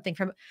missed something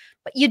from,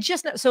 but you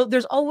just know. So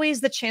there's always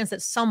the chance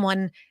that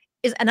someone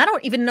is, and I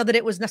don't even know that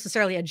it was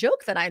necessarily a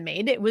joke that I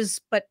made. It was,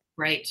 but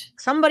Right.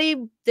 somebody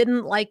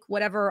didn't like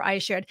whatever I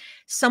shared.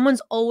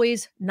 Someone's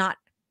always not,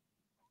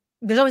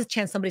 there's always a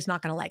chance somebody's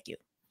not going to like you.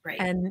 Right.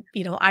 And,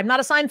 I'm not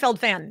a Seinfeld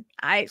fan.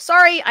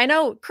 Sorry, I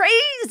know,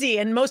 crazy.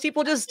 And most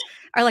people just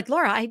are like,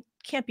 Laura, I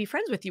can't be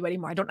friends with you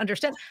anymore. I don't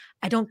understand.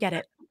 I don't get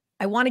it.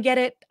 I want to get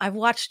it. I've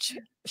watched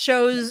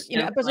shows, So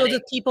episodes funny.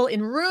 of people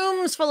in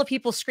rooms full of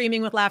people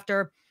screaming with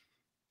laughter.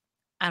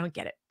 I don't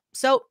get it.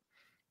 So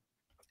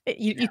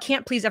you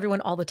can't please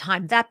everyone all the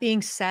time. That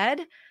being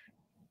said,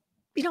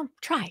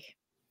 try.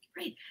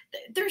 Right.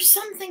 There's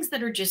some things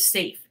that are just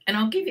safe. And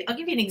I'll give you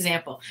an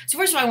example. So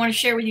first of all, I want to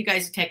share with you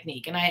guys a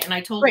technique. And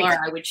I told Great. Laura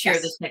I would share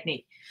Yes. this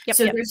technique. Yep.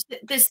 So Yep. there's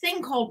this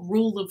thing called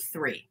rule of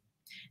three.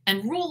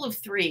 And rule of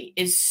three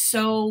is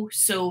so,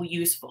 so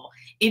useful.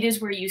 It is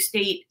where you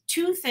state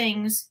two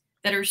things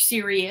that are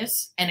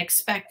serious and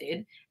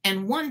expected,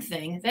 and one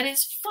thing that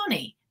is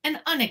funny and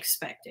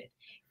unexpected.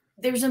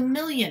 There's a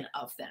million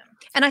of them.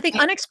 And I think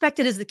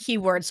unexpected is the key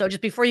word. So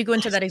just before you go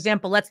into that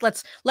example, let's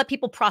let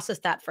people process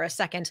that for a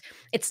second.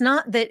 It's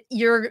not that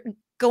you're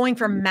going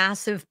for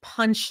massive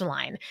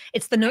punchline.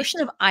 It's the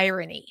notion of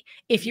irony.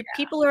 If you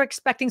people are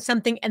expecting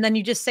something and then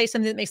you just say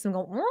something that makes them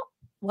go,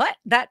 what?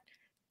 That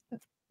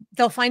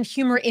they'll find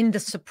humor in the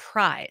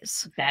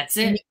surprise. That's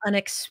In it. the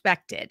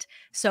unexpected.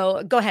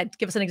 So go ahead,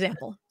 give us an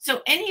example.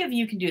 So any of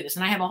you can do this,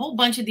 and I have a whole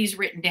bunch of these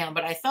written down.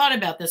 But I thought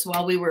about this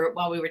while we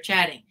were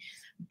chatting.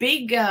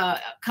 Big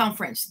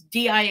conference,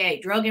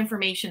 DIA, Drug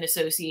Information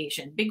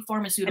Association, big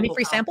pharmaceutical. Any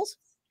free conference.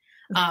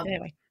 samples?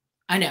 Anyway,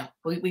 I know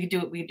we could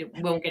do it. We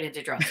won't get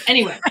into drugs.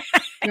 Anyway,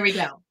 here we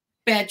go.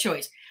 Bad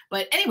choice.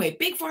 But anyway,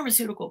 big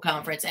pharmaceutical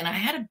conference, and I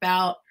had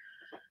about,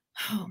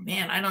 oh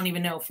man, I don't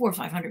even know, 400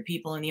 or 500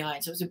 people in the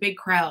audience. It was a big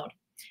crowd.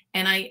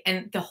 And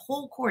the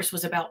whole course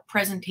was about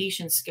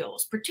presentation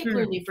skills,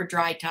 particularly for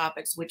dry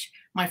topics, which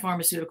my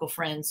pharmaceutical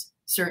friends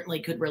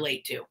certainly could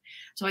relate to.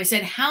 So I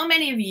said, how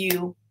many of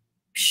you,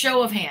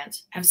 show of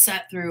hands, have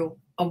sat through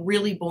a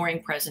really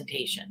boring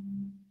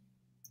presentation?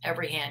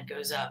 Every hand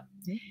goes up.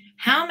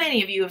 How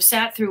many of you have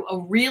sat through a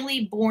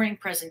really boring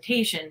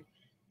presentation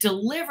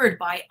delivered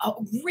by a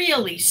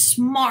really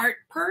smart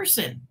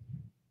person?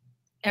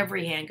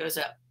 Every hand goes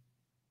up.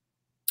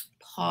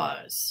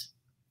 Pause.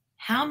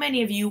 How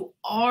many of you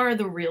are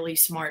the really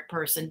smart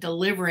person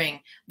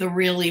delivering the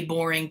really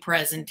boring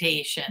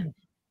presentation?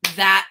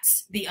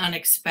 That's the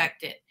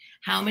unexpected.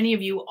 How many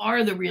of you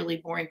are the really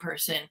boring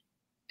person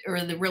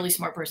or the really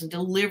smart person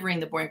delivering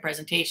the boring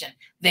presentation.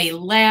 They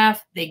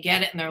laugh, they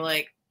get it, and they're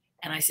like,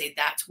 and I say,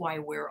 that's why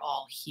we're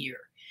all here.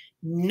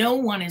 No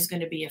one is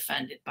going to be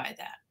offended by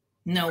that.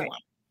 No Right. one.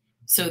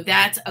 So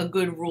that's a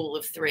good rule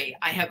of three.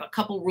 I have a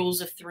couple rules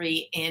of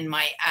three in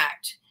my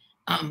act.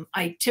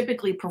 I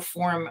typically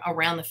perform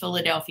around the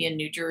Philadelphia,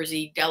 New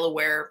Jersey,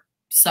 Delaware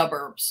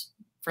suburbs,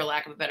 for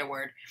lack of a better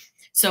word.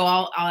 So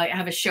I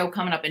have a show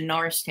coming up in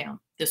Norristown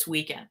this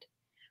weekend.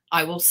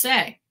 I will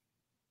say,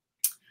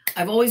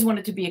 I've always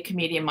wanted to be a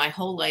comedian my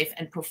whole life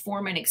and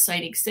perform in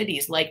exciting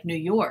cities like New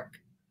York,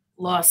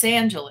 Los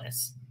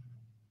Angeles,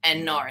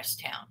 and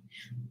Norristown.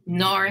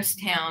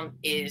 Norristown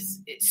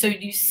is, so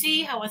you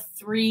see how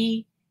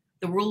the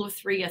rule of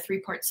three, a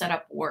three-part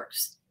setup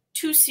works.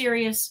 Two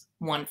serious,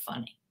 one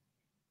funny.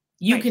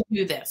 You Right. can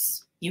do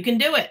this. You can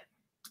do it.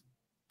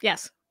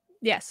 Yes.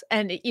 Yes.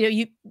 And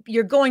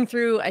you're going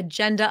through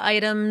agenda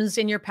items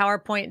in your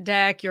PowerPoint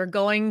deck. You're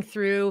going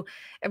through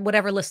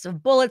whatever list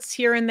of bullets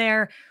here and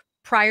there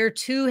prior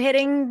to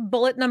hitting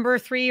bullet number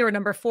 3 or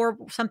number 4,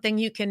 something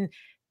you can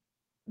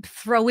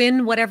throw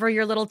in whatever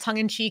your little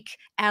tongue-in-cheek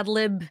ad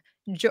lib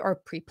or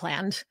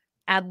pre-planned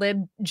ad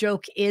lib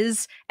joke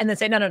is, and then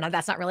say, no, no, no,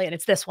 that's not really it.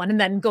 It's this one. And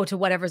then go to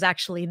whatever's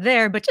actually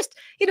there. But just,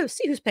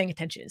 see who's paying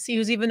attention, see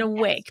who's even Yes.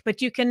 awake.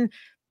 But you can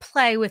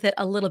play with it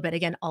a little bit.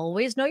 Again,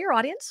 always know your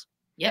audience.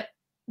 Yep.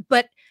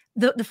 But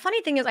the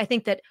funny thing is, I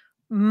think that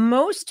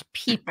most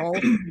people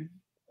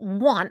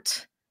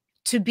want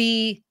to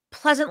be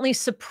pleasantly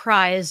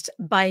surprised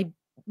by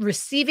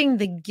receiving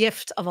the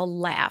gift of a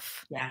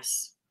laugh.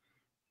 Yes.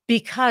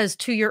 Because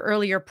to your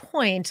earlier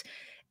point,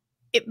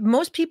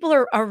 most people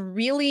are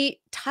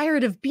really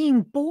tired of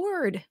being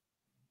bored.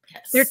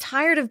 They're Yes.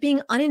 tired of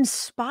being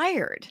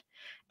uninspired.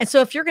 And so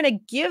if you're going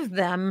to give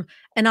them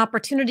an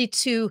opportunity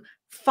to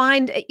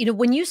find,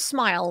 when you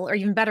smile, or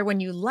even better, when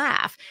you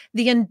laugh,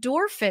 the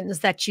endorphins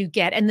that you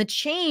get and the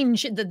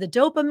change, the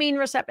dopamine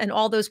receptor and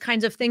all those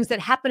kinds of things that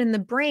happen in the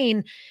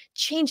brain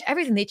change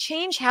everything. They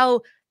change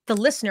how the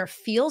listener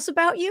feels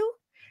about you.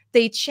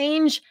 They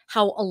change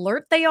how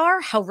alert they are,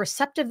 how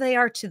receptive they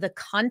are to the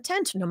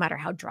content, no matter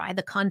how dry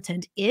the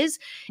content is.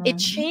 It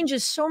Mhm.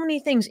 changes so many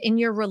things in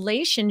your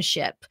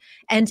relationship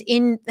and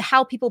in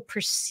how people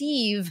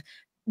perceive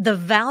the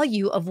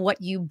value of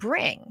what you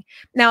bring.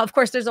 Now, of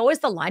course, there's always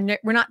the line that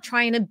we're not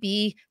trying to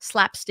be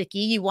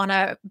slapsticky. You want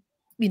to,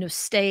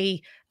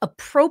 stay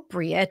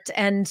appropriate.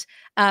 And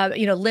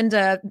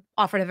Linda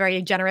offered a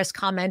very generous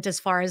comment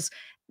as far as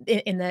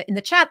in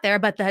the chat there,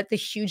 but the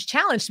huge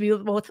challenge to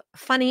be both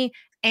funny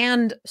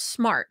and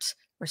smart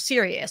or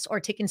serious or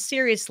taken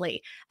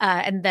seriously.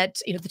 And that,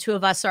 the two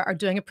of us are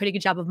doing a pretty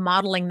good job of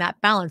modeling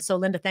that balance. So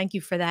Linda, thank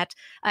you for that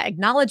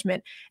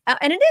acknowledgement.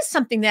 And it is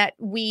something that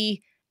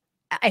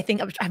I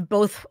think I've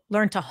both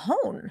learned to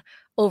hone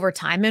over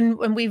time. And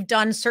when we've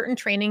done certain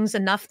trainings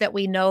enough that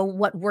we know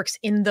what works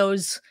in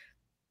those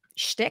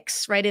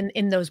shticks, right,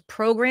 in those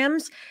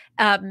programs.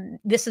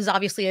 This is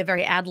obviously a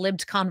very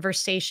ad-libbed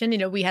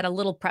conversation. We had a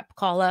little prep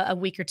call a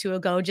week or two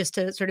ago just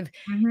to sort of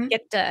Mhm.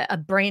 get a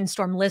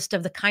brainstorm list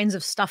of the kinds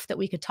of stuff that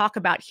we could talk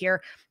about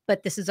here.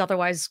 But this is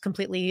otherwise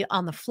completely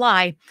on the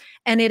fly.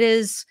 And it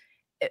is,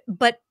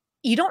 but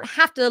you don't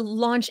have to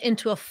launch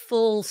into a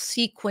full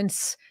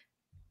sequence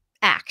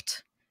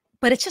act.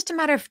 But it's just a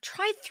matter of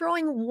try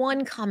throwing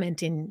one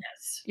comment in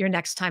Yes. your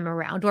next time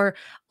around, or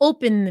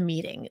open the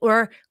meeting,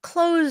 or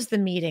close the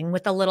meeting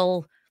with a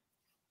little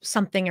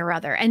something or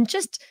other, and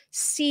just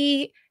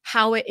see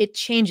how it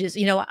changes.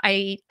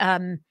 I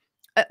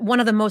one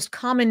of the most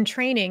common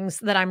trainings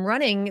that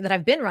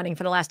I've been running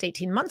for the last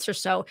 18 months or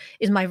so,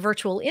 is my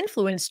virtual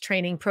influence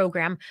training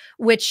program,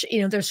 which,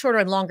 there's shorter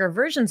and longer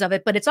versions of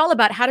it, but it's all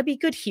about how to be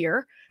good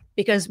here.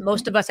 Because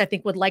most of us, I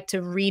think, would like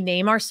to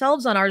rename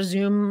ourselves on our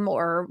Zoom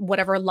or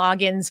whatever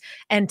logins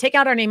and take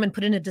out our name and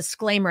put in a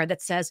disclaimer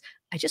that says,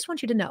 I just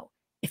want you to know,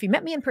 if you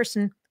met me in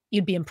person,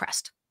 you'd be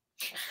impressed.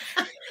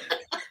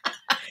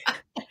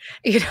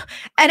 You know,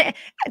 and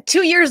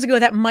 2 years ago,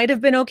 that might have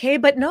been okay,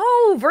 but no,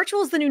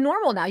 virtual is the new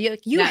normal now. You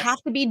Yes,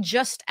 have to be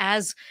just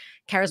as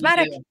you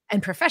charismatic do.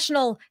 and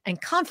professional and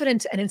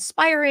confident and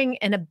inspiring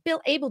and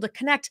able to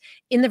connect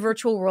in the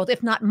virtual world,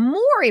 if not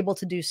more able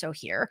to do so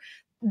here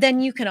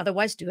than you can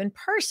otherwise do in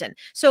person.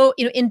 So,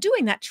 in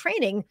doing that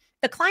training,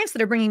 the clients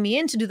that are bringing me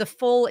in to do the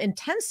full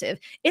intensive,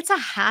 it's a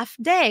half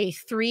day,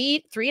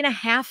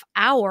 3.5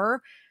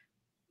 hour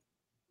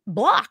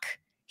block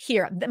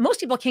here. Most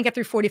people can't get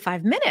through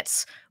 45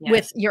 minutes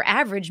with Yes. your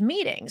average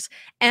meetings.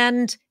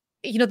 And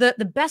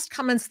the best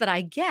comments that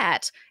I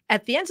get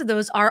at the ends of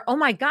those are, "Oh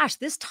my gosh,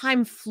 this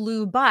time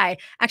flew by."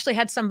 Actually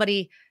had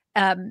somebody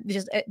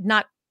just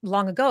not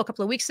long ago, a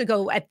couple of weeks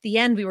ago, at the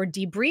end we were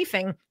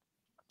debriefing,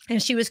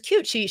 and she was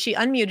cute. She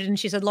unmuted and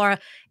she said, "Laura,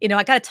 I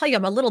got to tell you,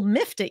 I'm a little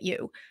miffed at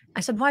you." I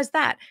said, "Why is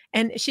that?"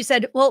 And she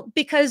said, "Well,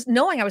 because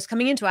knowing I was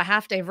coming into a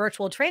half day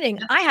virtual training,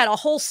 Yep. I had a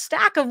whole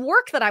stack of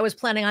work that I was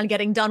planning on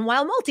getting done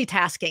while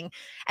multitasking."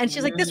 And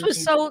she's like, "This was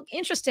Mm. so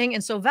interesting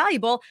and so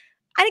valuable.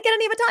 I didn't get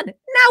any of it done.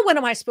 Now when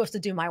am I supposed to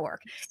do my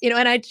work?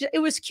 And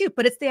it was cute,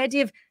 but it's the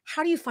idea of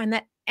how do you find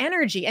that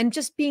energy and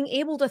just being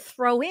able to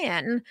throw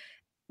in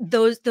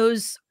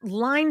those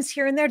lines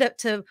here and there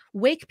to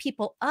wake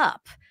people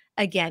up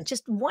again.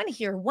 Just one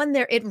here, one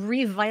there. It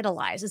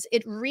revitalizes,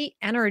 it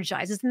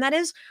re-energizes, and that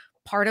is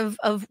part of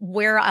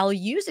where I'll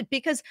use it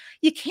because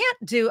you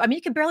can't do. I mean,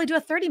 you can barely do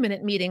a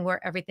 30-minute meeting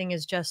where everything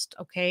is just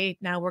okay.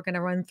 Now we're going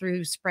to run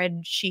through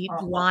spreadsheet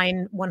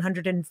line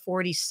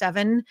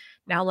 147.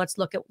 Now let's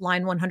look at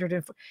line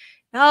 104.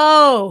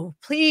 No,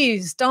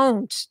 please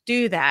don't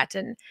do that.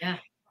 And Yeah.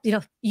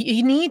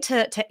 you need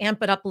to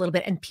amp it up a little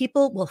bit, and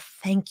people will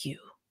thank you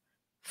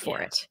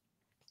for it.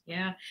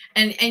 Yeah.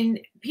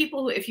 And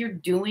people, if you're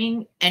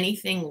doing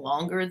anything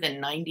longer than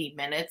 90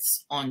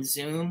 minutes on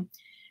Zoom,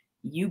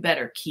 you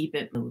better keep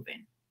it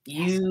moving.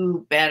 Yes.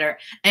 You better.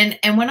 And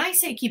when I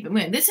say keep it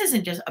moving, this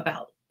isn't just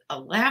about a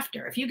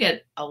laughter. If you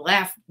get a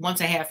laugh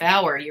once a half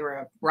hour, you're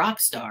a rock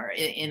star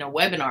in a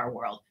webinar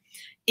world.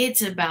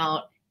 It's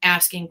about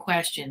asking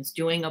questions,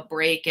 doing a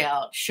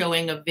breakout,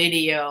 showing a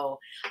video,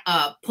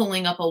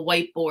 pulling up a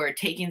whiteboard,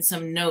 taking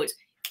some notes.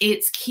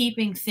 It's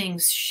keeping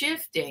things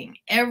shifting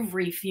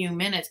every few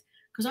minutes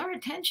because our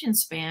attention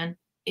span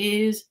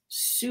is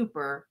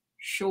super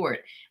short.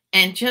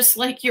 And just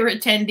like your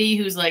attendee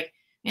who's like,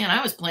 man,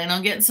 I was planning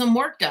on getting some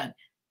work done.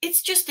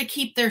 It's just to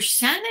keep their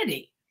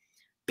sanity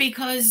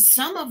because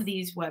some of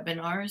these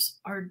webinars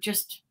are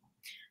just,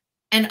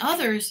 and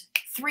others,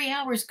 3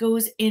 hours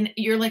goes in.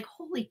 You're like,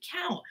 holy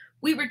cow,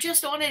 we were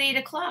just on at 8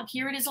 o'clock.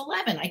 Here it is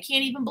 11. I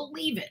can't even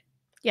believe it.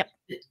 Yep.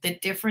 The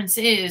difference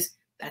is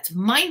that's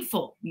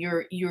mindful.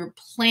 You're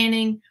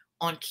planning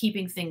on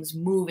keeping things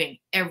moving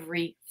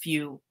every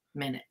few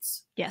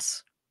minutes.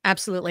 Yes,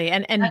 absolutely.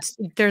 And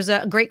there's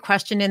a great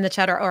question in the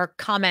chat or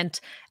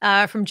comment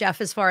from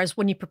Jeff as far as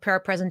when you prepare a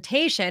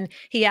presentation,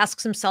 he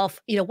asks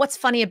himself, what's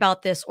funny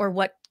about this or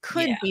what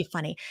could be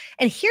funny?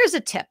 And here's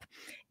a tip.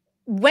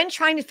 When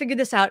trying to figure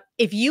this out,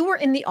 if you were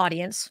in the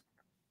audience,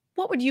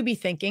 what would you be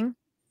thinking?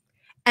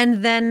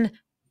 And then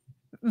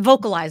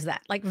vocalize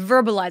that, like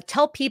verbalize,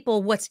 tell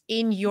people what's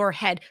in your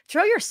head,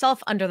 throw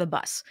yourself under the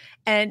bus.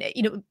 And,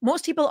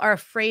 most people are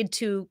afraid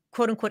to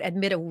quote unquote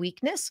admit a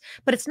weakness,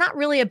 but it's not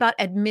really about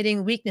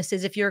admitting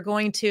weaknesses. If you're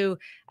going to,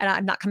 and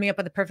I'm not coming up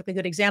with a perfectly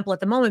good example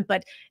at the moment,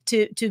 but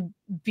to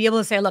be able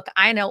to say, look,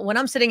 I know when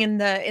I'm sitting in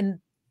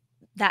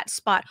that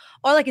spot,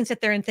 all I can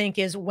sit there and think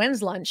is,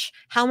 when's lunch?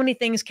 How many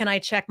things can I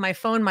check? My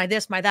phone, my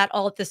this, my that,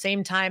 all at the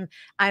same time.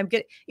 I'm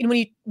good.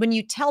 When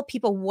you tell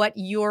people what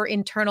your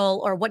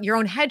internal or what your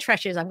own head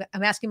trash is, I'm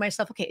asking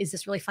myself, okay, is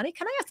this really funny?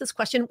 Can I ask this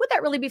question? Would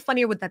that really be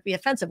funny or would that be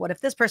offensive? What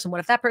if this person?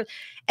 What if that person?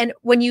 And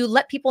when you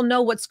let people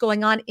know what's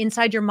going on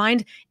inside your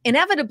mind,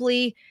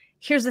 inevitably,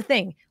 here's the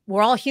thing: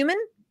 we're all human,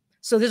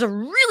 so there's a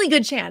really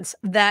good chance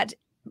that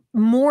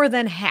more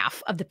than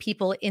half of the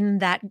people in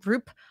that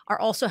group are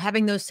also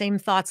having those same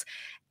thoughts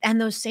and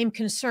those same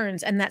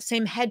concerns and that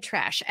same head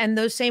trash and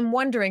those same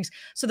wonderings.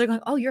 So they're going,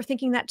 oh, you're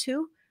thinking that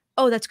too?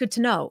 Oh, that's good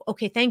to know.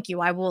 Okay, thank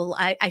you.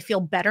 I feel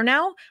better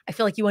now. I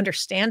feel like you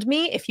understand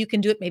me. If you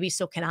can do it, maybe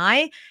so can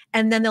I.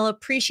 And then they'll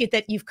appreciate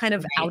that you've kind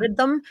of outed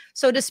them,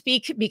 so to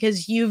speak,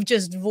 because you've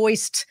just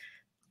voiced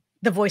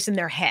the voice in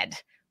their head,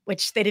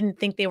 which they didn't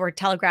think they were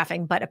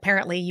telegraphing, but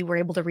apparently you were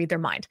able to read their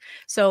mind.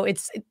 So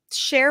it's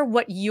share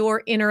what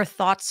your inner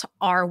thoughts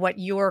are, what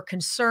your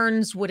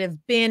concerns would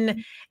have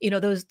been,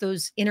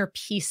 those inner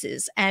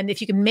pieces. And if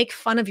you can make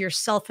fun of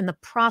yourself in the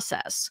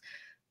process,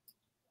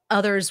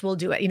 others will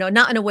do it,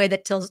 not in a way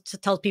that tells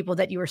people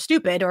that you were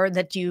stupid or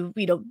that you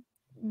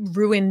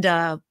ruined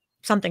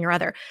something or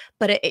other,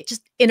 but it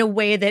just in a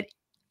way that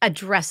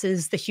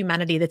addresses the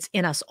humanity that's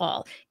in us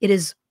all. It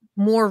is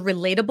more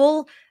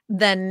relatable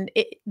than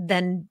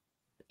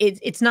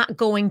it's not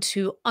going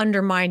to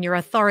undermine your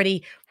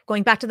authority.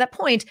 Going back to that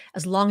point,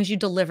 as long as you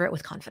deliver it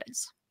with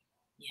confidence.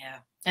 Yeah.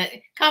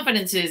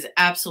 Confidence is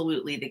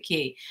absolutely the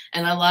key.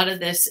 And a lot of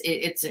this,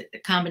 it's a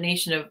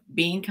combination of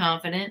being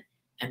confident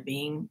and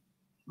being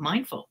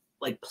mindful,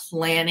 like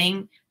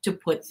planning to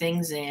put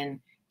things in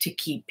to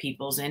keep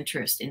people's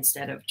interest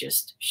instead of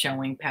just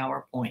showing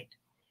PowerPoint.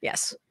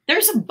 Yes.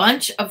 There's a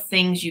bunch of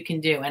things you can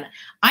do, and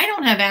I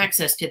don't have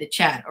access to the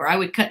chat, or I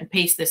would cut and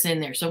paste this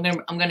in there. So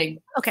I'm gonna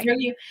throw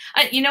you.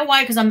 You know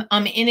why? Because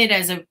I'm in it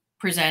as a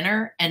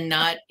presenter and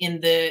not in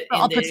the.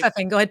 I'll put stuff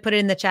in. Go ahead, put it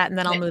in the chat, and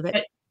then I'll move it.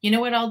 But you know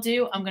what I'll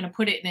do? I'm gonna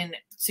put it in.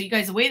 So you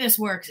guys, the way this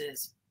works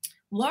is,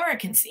 Laura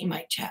can see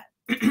my chat,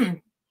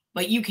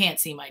 but you can't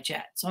see my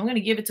chat. So I'm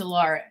gonna give it to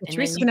Laura.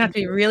 Teresa's gonna have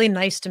to be really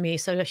nice to me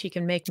so that she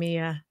can make me.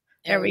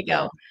 There we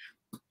go.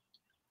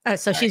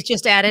 So she's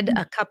just added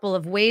a couple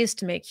of ways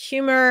to make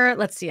humor.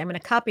 Let's see. I'm going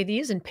to copy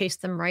these and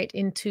paste them right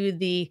into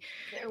the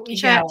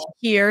chat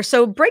here.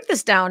 So break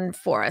this down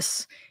for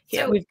us.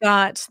 Here we've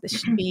got,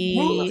 this should be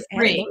rule of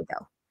three.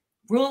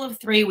 Rule of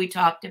three, we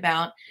talked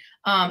about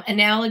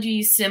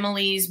analogies,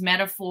 similes,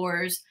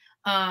 metaphors,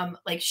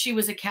 like she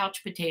was a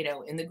couch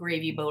potato in the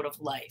gravy boat of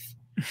life.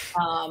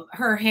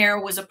 Her hair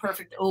was a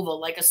perfect oval,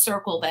 like a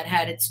circle that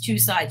had its two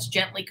sides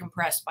gently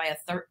compressed by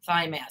a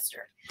thigh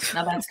master.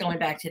 Now that's going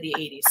back to the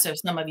 80s, so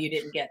some of you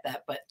didn't get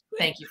that, but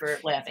thank you for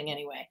laughing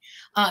anyway.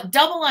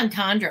 Double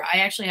entendre. I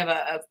actually have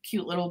a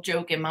cute little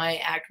joke in my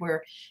act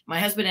where my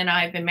husband and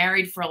I have been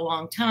married for a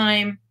long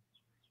time.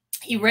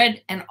 He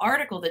read an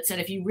article that said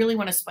if you really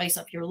want to spice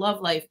up your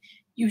love life,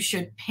 you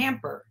should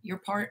pamper your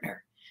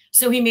partner.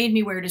 So he made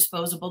me wear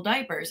disposable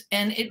diapers,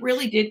 and it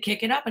really did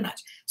kick it up a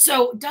notch.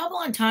 So double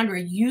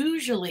entendre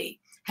usually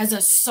has a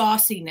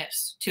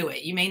sauciness to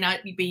it. You may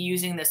not be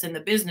using this in the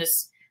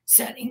business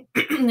setting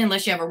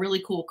unless you have a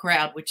really cool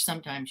crowd, which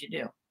sometimes you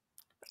do.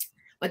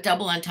 But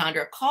double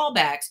entendre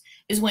callbacks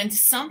is when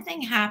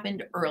something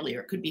happened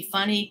earlier. It could be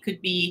funny,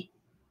 could be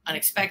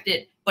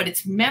unexpected, but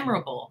it's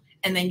memorable.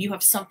 And then you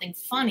have something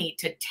funny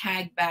to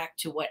tag back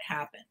to what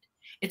happened.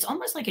 It's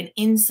almost like an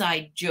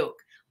inside joke.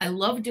 I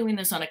love doing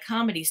this on a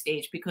comedy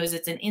stage because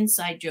it's an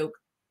inside joke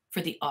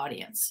for the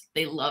audience.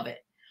 They love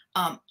it.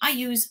 I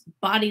use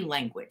body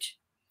language,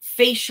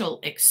 facial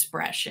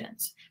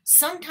expressions,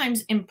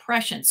 sometimes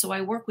impressions. So I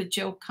work with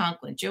Joe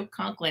Conklin. Joe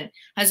Conklin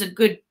has a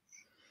good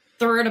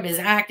third of his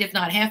act, if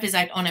not half his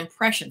act, on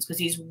impressions because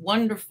he's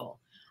wonderful.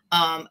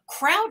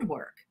 Crowd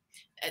work.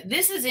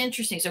 This is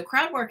interesting. So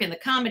crowd work in the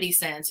comedy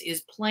sense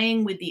is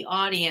playing with the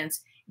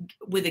audience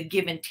with a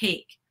give and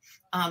take.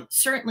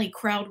 Certainly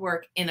crowd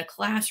work in a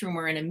classroom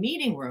or in a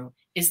meeting room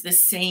is the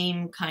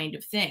same kind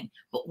of thing.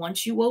 But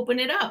once you open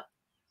it up,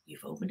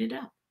 you've opened it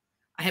up.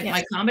 I have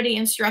my comedy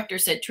instructor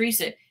said,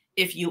 Teresa,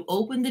 if you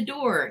open the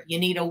door, you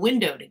need a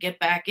window to get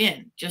back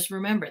in. Just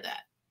remember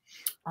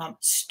that.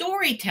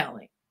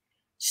 Storytelling.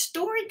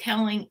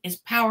 Storytelling is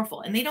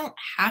powerful, and they don't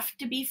have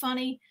to be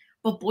funny,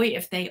 but boy,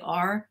 if they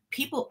are,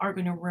 people are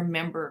going to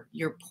remember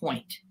your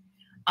point.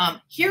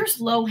 Here's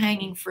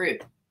low-hanging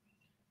fruit.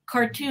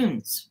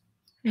 Cartoons,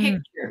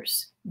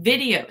 pictures,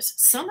 videos.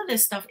 Some of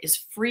this stuff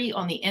is free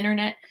on the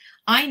internet.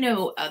 I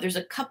know there's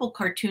a couple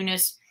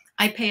cartoonists.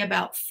 I pay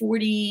about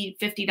 $40,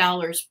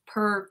 $50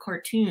 per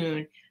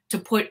cartoon to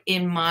put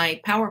in my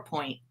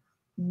PowerPoint.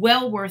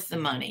 Well worth the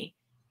money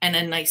and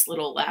a nice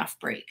little laugh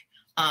break.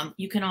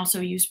 You can also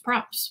use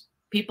props.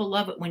 People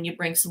love it when you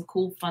bring some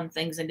cool, fun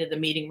things into the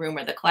meeting room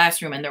or the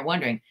classroom and they're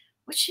wondering,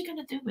 what's she going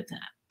to do with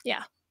that?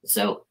 Yeah.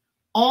 So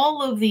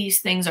all of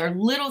these things are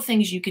little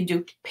things you can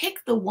do.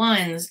 Pick the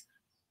ones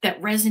that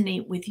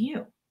resonate with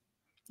you.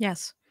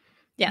 Yes.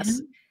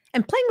 Yes.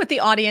 And playing with the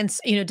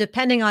audience,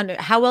 depending on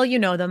how well you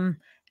know them.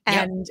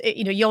 And,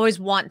 you always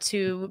want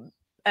to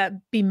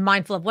be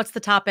mindful of what's the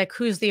topic,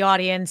 who's the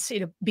audience,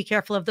 be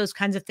careful of those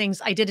kinds of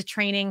things. I did a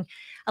training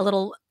a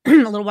little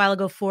while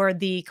ago for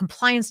the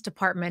compliance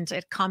department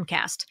at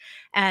Comcast,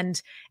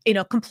 and,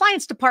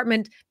 compliance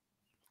department,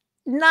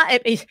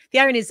 the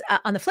irony is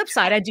on the flip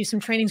side, I do some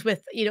trainings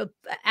with,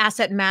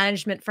 asset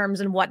management firms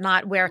and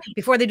whatnot, where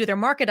before they do their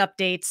market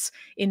updates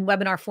in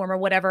webinar form or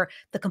whatever,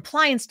 the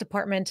compliance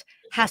department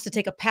has to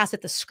take a pass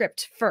at the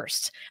script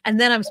first. And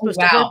then I'm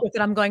supposed to work with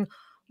it. I'm going,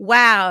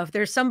 wow, if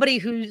there's somebody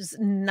who's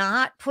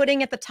not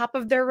putting at the top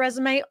of their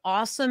resume,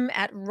 awesome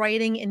at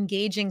writing,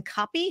 engaging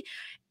copy,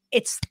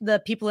 it's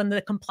the people in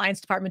the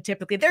compliance department.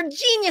 Typically they're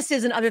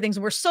geniuses and other things.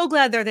 And we're so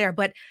glad they're there,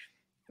 but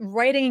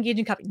writing,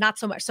 engaging copy, not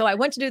so much. So I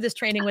went to do this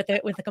training with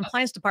the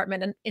compliance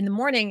department. And in the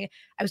morning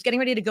I was getting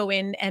ready to go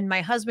in, and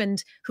my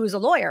husband, who's a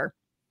lawyer,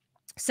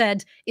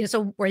 said,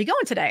 so where are you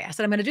going today? I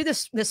said, I'm going to do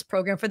this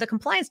program for the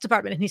compliance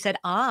department. And he said,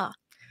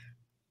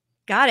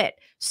 got it.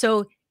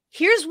 So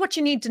here's what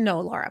you need to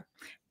know, Laura.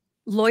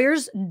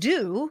 Lawyers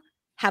do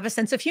have a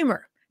sense of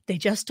humor. They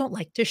just don't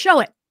like to show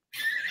it.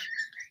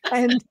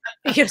 And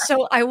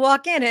so I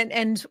walk in,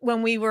 and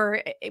when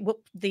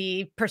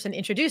the person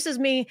introduces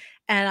me,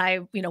 and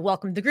I,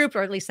 welcomed the group,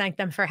 or at least thanked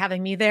them for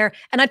having me there.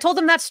 And I told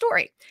them that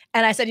story.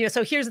 And I said,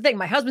 so here's the thing,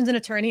 my husband's an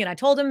attorney, and I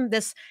told him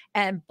this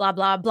and blah,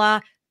 blah,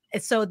 blah.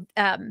 And so,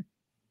 and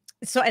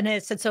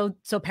it said, so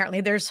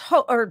apparently there's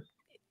hope, or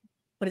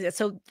what is it?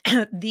 So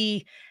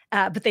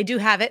but they do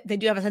have it. They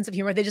do have a sense of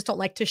humor. They just don't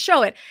like to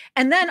show it.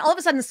 And then all of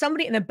a sudden,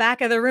 somebody in the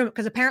back of the room,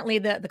 because apparently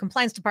the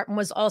compliance department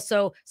was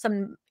also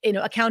some,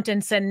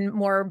 accountants and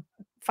more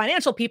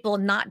financial people,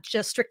 not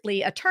just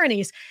strictly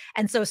attorneys.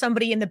 And so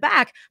somebody in the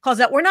back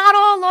calls out, we're not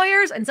all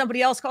lawyers. And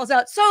somebody else calls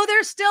out, so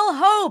there's still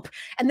hope.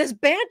 And this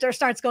banter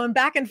starts going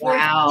back and forth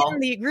in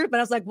the group. And I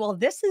was like, well,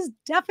 this is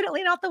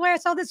definitely not the way I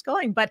saw this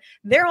going, but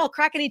they're all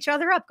cracking each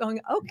other up going,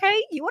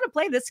 okay, you want to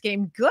play this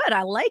game? Good.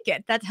 I like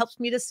it. That helps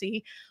me to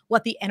see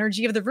what the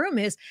energy of the room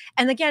is.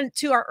 And again,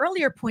 to our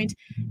earlier point,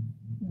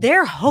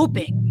 they're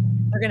hoping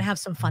they're going to have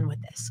some fun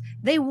with this.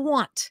 They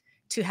want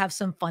to have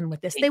some fun with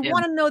this. They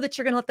want to know that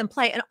you're going to let them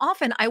play. And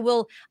often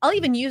I'll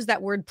even use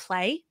that word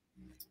play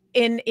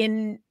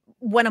in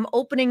when I'm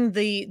opening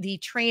the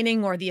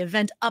training or the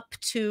event up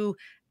to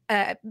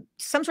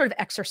some sort of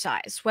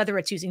exercise, whether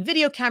it's using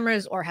video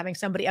cameras or having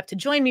somebody up to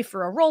join me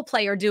for a role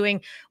play or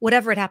doing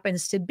whatever it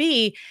happens to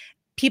be.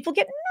 People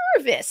get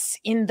nervous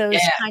in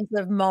those kinds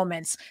of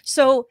moments.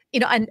 So,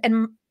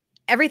 and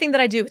everything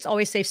that I do, it's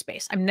always safe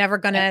space. I'm never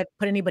going Yep. to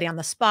put anybody on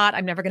the spot.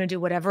 I'm never going to do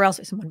whatever else.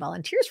 If someone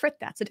volunteers for it,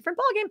 that's a different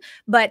ballgame.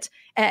 But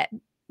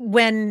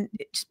when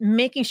it's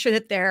making sure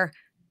that they're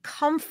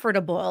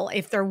comfortable,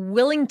 if they're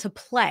willing to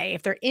play,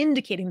 if they're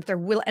indicating that they're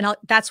will, and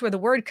that's where the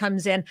word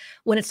comes in.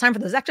 When it's time for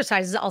those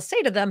exercises, I'll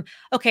say to them,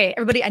 okay,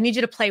 everybody, I need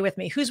you to play with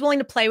me. Who's willing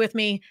to play with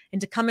me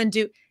and to come and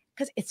do,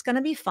 because it's going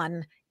to be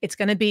fun. It's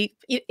going to be,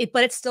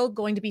 but it's still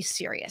going to be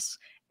serious.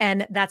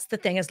 And that's the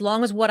thing. As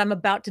long as what I'm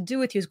about to do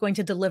with you is going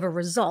to deliver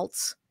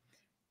results,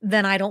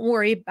 then I don't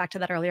worry, back to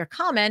that earlier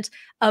comment,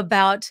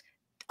 about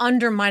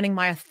undermining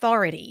my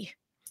authority.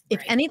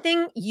 If Right.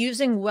 anything,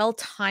 using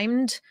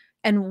well-timed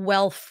and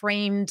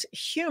well-framed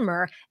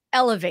humor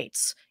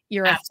elevates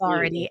your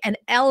authority Absolutely. and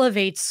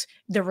elevates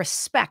the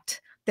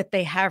respect that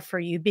they have for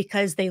you,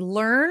 because they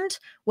learned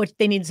what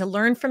they needed to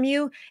learn from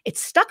you.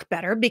 It's stuck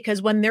better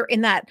because when they're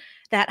in that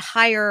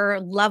higher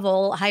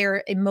level,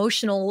 higher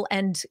emotional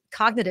and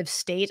cognitive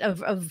state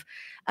of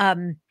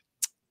um,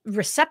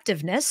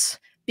 receptiveness,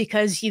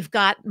 because you've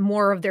got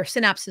more of their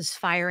synapses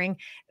firing,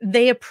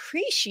 they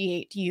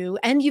appreciate you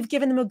and you've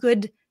given them a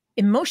good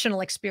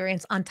emotional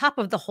experience on top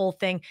of the whole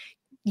thing.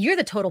 You're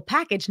the total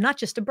package, not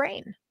just a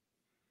brain. And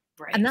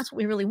Right. that's what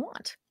we really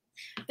want.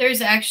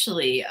 There's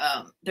actually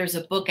there's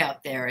a book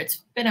out there. It's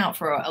been out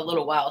for a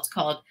little while. It's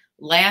called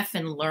Laugh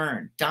and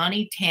Learn.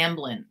 Donnie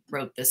Tamblyn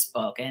wrote this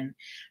book, and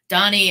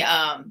Donnie,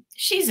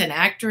 she's an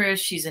actress,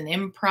 she's an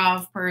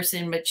improv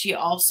person, but she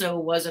also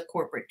was a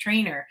corporate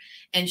trainer,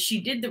 and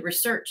she did the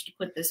research to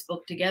put this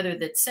book together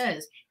that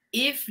says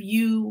if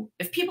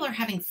people are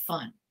having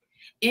fun,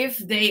 if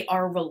they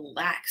are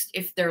relaxed,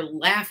 if they're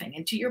laughing.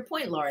 And to your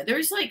point, Laura,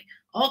 there's like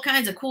all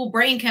kinds of cool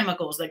brain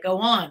chemicals that go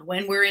on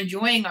when we're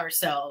enjoying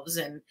ourselves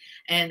and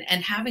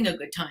having a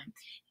good time.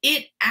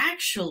 It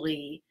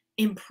actually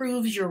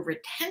improves your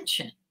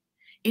retention.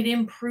 It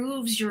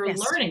improves your Yes.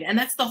 learning. And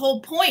that's the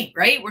whole point,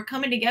 right? We're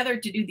coming together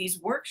to do these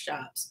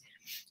workshops.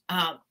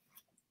 Um,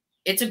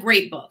 it's a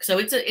great book. So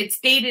it's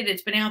dated,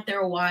 it's been out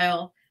there a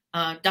while.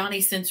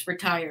 Donnie's since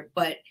retired,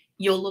 but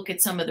you'll look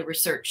at some of the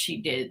research she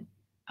did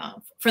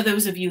for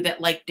those of you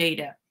that like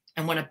data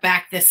and want to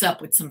back this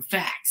up with some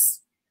facts.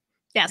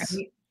 Yes.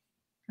 Right.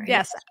 Right.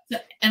 Yes. So,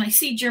 and I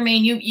see,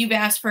 Jermaine, you've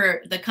asked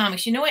for the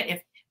comics. You know what?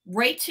 If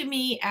write to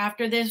me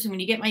after this, when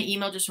you get my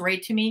email, just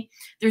write to me.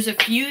 There's a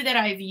few that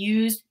I've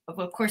used.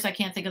 Of course, I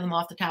can't think of them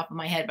off the top of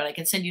my head, but I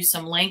can send you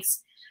some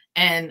links.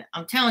 And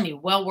I'm telling you,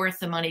 well worth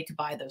the money to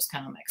buy those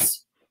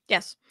comics.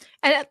 Yes.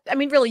 And I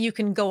mean, really, you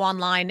can go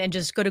online and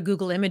just go to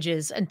Google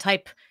Images and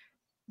type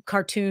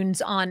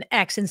cartoons on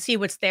X and see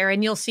what's there.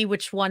 And you'll see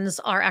which ones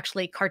are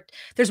actually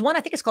There's one, I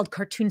think it's called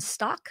Cartoon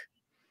Stock.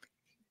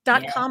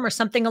 Dot Yeah. com or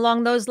something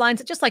along those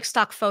lines, just like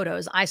stock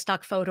photos,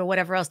 iStock photo,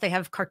 whatever else. They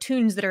have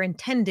cartoons that are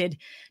intended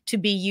to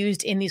be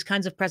used in these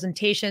kinds of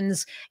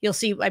presentations. You'll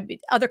see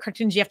other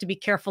cartoons. You have to be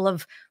careful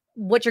of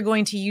what you're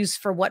going to use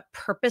for what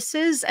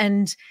purposes,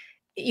 and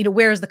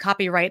where is the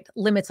copyright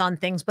limits on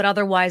things. But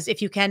otherwise,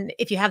 if you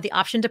have the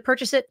option to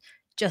purchase it,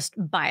 just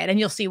buy it, and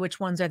you'll see which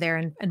ones are there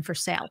and for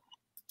sale.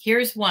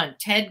 Here's one,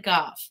 Ted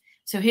Goff.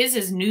 So his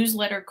is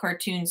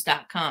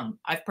newslettercartoons.com.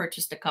 I've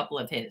purchased a couple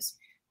of his.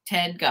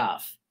 Ted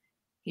Goff.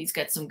 He's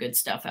got some good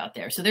stuff out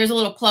there. So there's a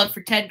little plug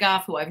for Ted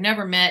Goff, who I've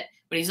never met,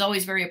 but he's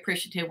always very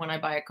appreciative when I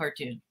buy a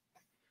cartoon.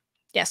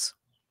 Yes.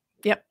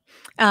 Yep.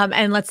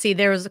 And let's see,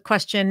 there was a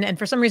question. And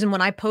for some reason,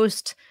 when I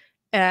post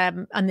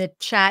on the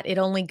chat, it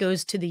only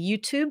goes to the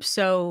YouTube.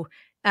 So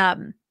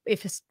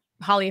if it's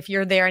Holly, if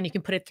you're there and you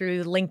can put it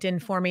through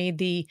LinkedIn for me,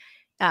 the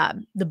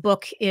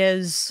book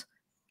is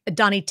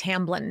Donnie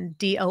Tamblyn,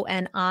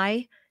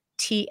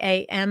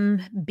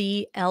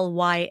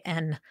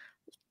 DoniTamblyn.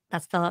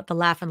 That's the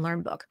Laugh and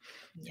Learn book.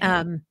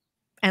 Yeah.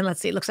 And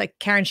let's see, it looks like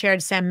Karen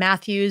shared Sam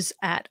Matthews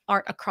at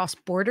Art Across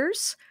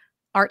Borders,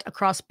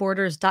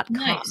 artacrossborders.com.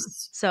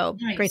 Nice. So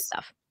Nice. great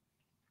stuff.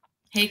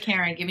 Hey,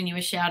 Karen, giving you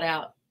a shout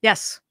out.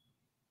 Yes.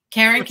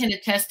 Karen can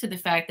attest to the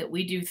fact that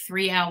we do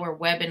 3-hour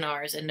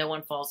webinars and no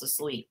one falls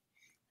asleep.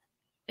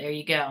 There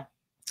you go.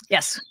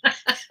 Yes.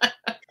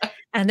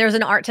 And there's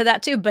an art to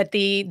that too, but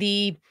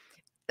the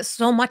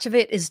so much of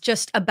it is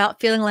just about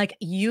feeling like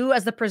you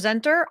as the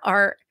presenter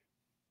are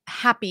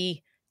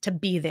happy to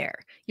be there.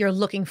 You're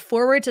looking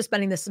forward to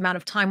spending this amount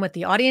of time with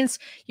the audience.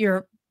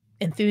 You're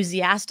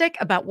enthusiastic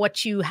about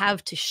what you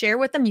have to share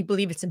with them. You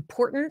believe it's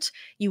important.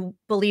 You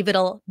believe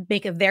it'll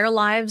make their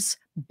lives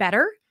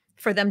better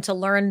for them to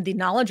learn the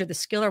knowledge or the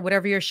skill or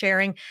whatever you're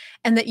sharing,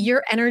 and that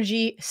your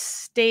energy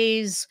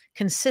stays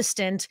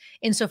consistent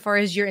insofar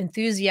as your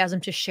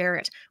enthusiasm to share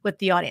it with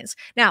the audience.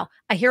 Now,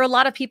 I hear a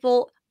lot of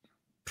people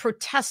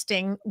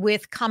protesting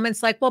with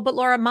comments like, well, but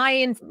Laura,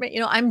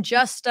 I'm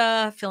just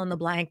a fill in the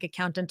blank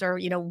accountant, or,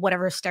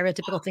 whatever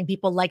stereotypical thing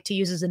people like to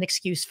use as an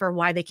excuse for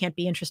why they can't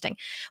be interesting.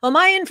 Well,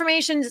 my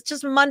information is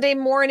just Monday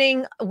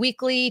morning,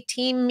 weekly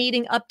team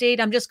meeting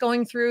update. I'm just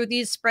going through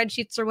these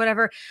spreadsheets or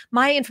whatever.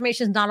 My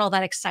information is not all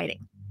that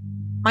exciting.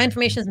 My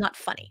information is not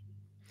funny.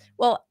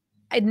 Well,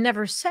 I'd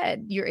never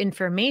said your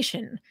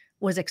information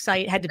was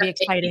had to be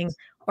exciting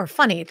or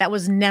funny. That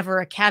was never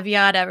a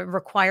caveat, a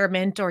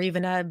requirement, or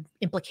even a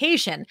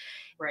implication.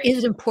 Right. Is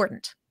it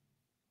important?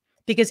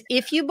 Because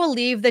if you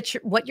believe that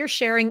what you're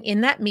sharing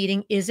in that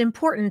meeting is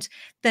important,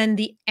 then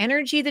the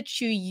energy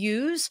that you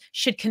use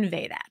should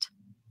convey that.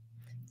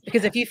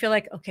 Because Yeah. if you feel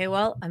like, okay,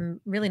 well,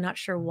 I'm really not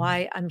sure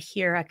why I'm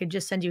here, I could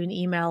just send you an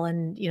email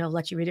and,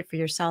 let you read it for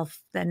yourself,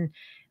 then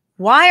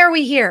why are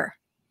we here?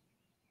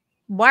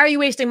 Why are you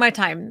wasting my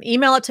time?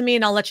 Email it to me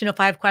and I'll let you know if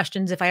I have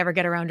questions, if I ever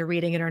get around to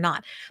reading it or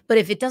not. But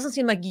if it doesn't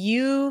seem like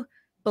you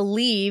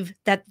believe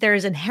that there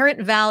is inherent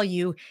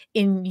value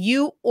in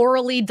you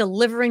orally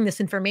delivering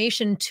this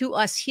information to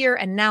us here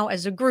and now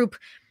as a group,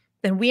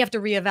 then we have to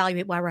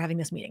reevaluate why we're having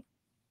this meeting.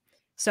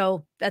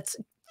 So that's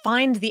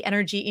find the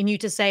energy in you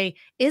to say,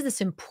 is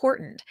this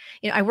important?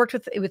 I worked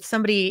with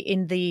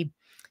somebody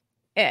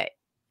uh,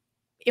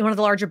 in one of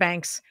the larger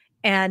banks,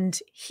 and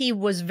he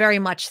was very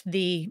much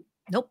the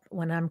nope.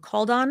 When I'm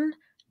called on,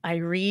 I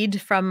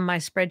read from my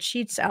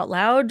spreadsheets out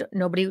loud.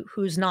 Nobody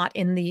who's not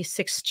in the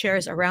 6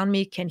 chairs around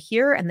me can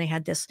hear. And they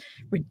had this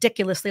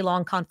ridiculously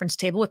long conference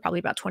table with probably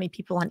about 20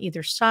 people on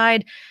either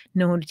side.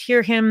 No one would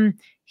hear him.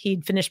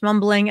 He'd finish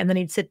mumbling and then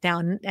he'd sit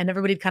down and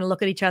everybody'd kind of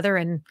look at each other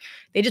and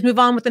they just move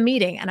on with the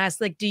meeting. And I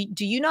was like,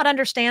 do you not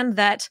understand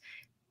that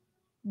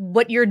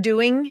what you're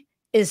doing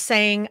is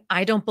saying,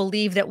 I don't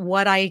believe that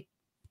what I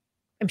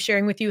am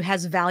sharing with you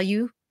has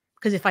value?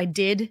 Because if I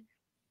did,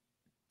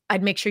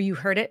 I'd make sure you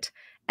heard it.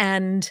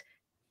 And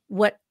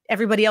what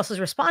everybody else is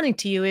responding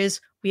to you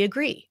is, we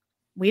agree.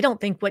 We don't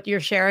think what you're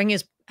sharing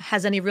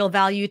has any real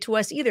value to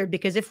us either,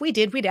 because if we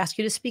did, we'd ask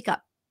you to speak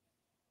up.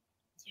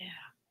 Yeah.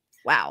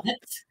 Wow.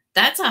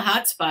 That's a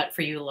hot spot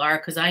for you, Laura,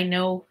 because I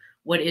know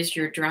what is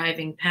your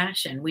driving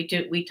passion.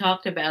 We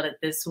talked about it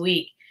this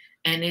week,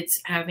 and it's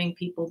having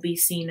people be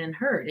seen and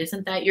heard.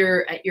 Isn't that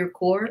at your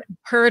core?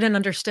 Heard and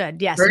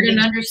understood. Yes. Heard And and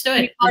being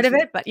understood. part of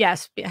it. But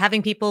yes,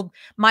 having people,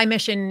 my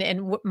mission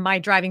and my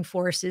driving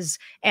force is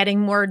adding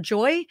more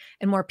joy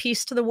and more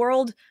peace to the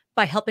world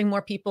by helping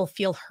more people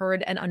feel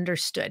heard and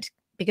understood,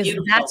 because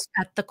Beautiful. that's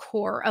at the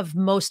core of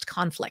most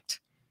conflict.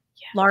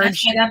 Yeah.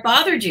 That's Large. why that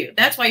bothered you.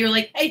 That's why you're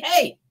like, hey,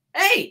 hey,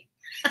 hey.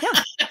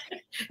 Yeah.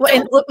 Well,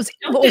 and don't what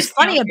don't was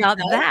funny discount about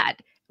yourself.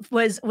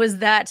 that was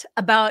that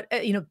about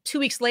 2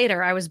 weeks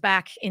later, I was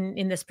back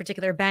in this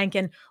particular bank,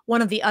 and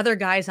one of the other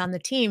guys on the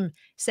team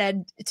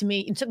said to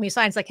me and took me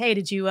aside. It's like, "Hey,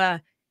 did you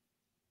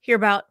hear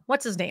about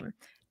what's his name?"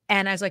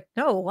 And I was like,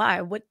 "No,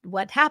 why?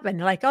 What happened?"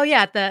 They're like, "Oh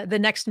yeah, at the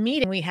next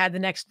meeting we had the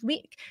next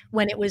week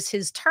when it was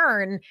his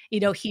turn,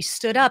 he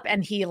stood up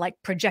and he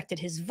like projected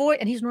his voice,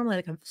 and he's normally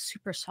like a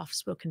super soft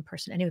spoken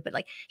person anyway, but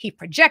like he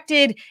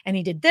projected and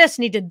he did this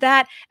and he did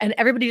that, and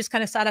everybody just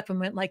kind of sat up and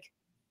went like,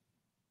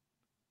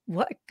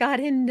 what got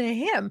into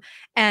him?"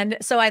 And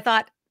so I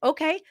thought,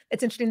 okay,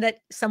 it's interesting that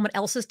someone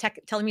else is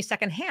telling me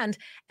secondhand.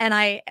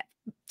 And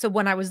so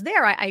when I was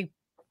there, I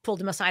pulled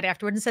him aside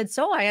afterward and said,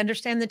 "So I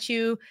understand that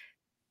you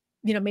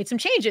made some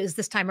changes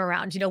this time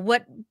around.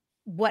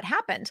 What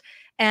happened?"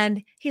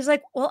 And he's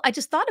like, "Well, I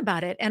just thought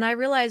about it and I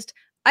realized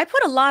I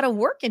put a lot of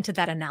work into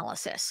that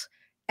analysis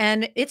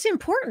and it's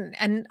important.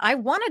 And I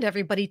wanted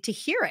everybody to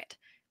hear it."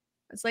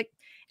 It's like,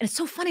 and it's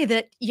so funny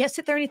that you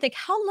sit there and you think,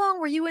 how long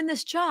were you in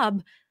this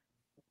job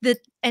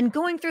and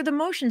going through the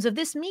motions of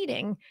this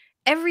meeting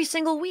every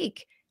single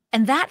week,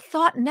 and that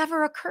thought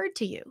never occurred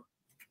to you?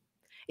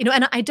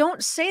 And I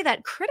don't say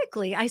that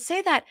critically. I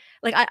say that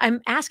like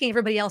I'm asking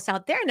everybody else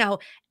out there now,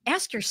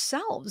 ask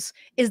yourselves,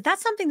 is that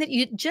something that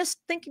you just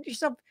think to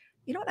yourself,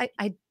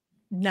 I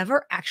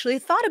never actually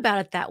thought about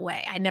it that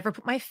way. I never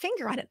put my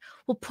finger on it.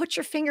 Well, put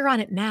your finger on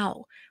it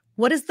now.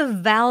 What is the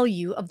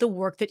value of the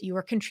work that you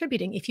are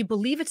contributing? If you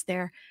believe it's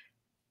there,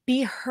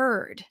 be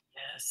heard.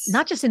 Yes.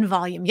 Not just in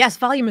volume. Yes,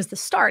 volume is the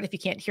start. If you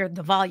can't hear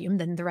the volume,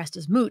 then the rest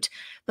is moot.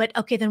 But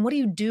okay, then what do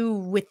you do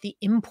with the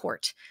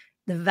import,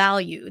 the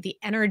value, the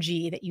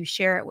energy that you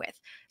share it with?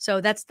 So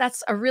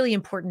that's a really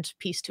important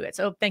piece to it.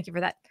 So thank you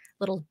for that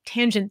little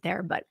tangent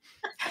there, but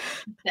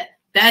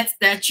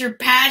That's your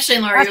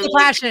passion, Laura. that's You're the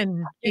like,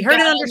 passion. Be you heard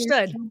got and on your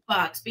understood.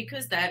 soapbox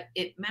because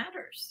it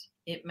matters.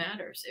 It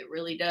matters. It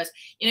really does.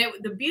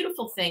 The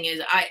beautiful thing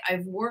is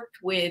I've worked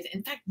with,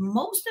 in fact,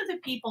 most of the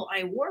people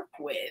I work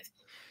with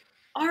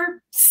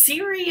are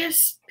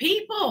serious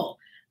people.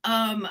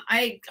 Oh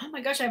my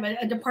gosh, I have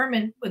a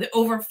department with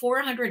over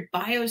 400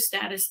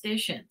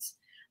 biostatisticians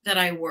that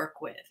I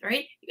work with,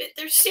 right?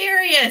 They're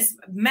serious.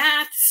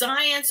 Math,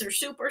 science, they're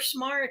super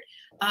smart.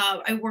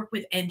 I work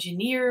with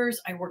engineers.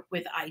 I work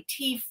with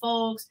IT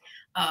folks.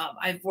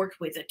 I've worked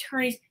with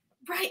attorneys,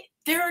 right?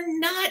 They're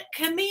not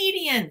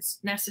comedians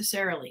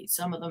necessarily,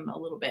 some of them a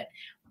little bit,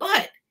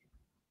 but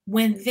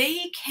when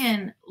they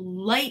can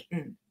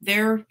lighten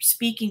their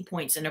speaking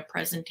points in a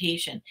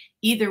presentation,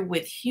 either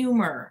with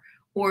humor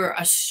or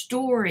a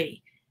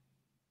story,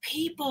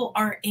 people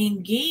are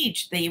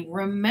engaged. They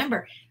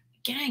remember.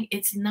 Gang,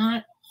 it's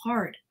not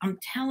hard. I'm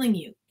telling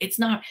you, it's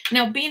not.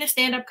 Now, being a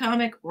stand up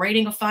comic,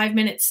 writing a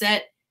 5-minute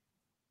set,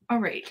 all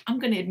right, I'm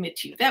going to admit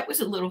to you, that was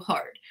a little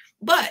hard.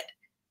 But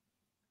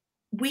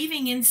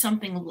weaving in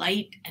something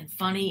light and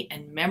funny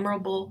and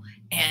memorable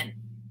and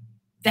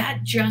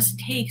that just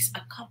takes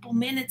a couple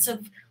minutes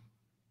of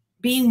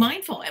being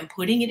mindful and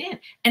putting it in.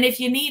 And if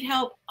you need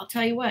help, I'll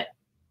tell you what,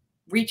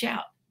 reach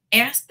out.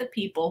 Ask the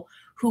people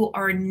who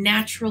are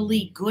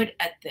naturally good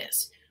at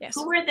this. Yes.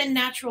 Who are the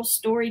natural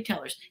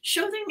storytellers?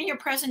 Show them in your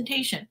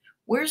presentation.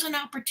 Where's an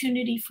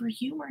opportunity for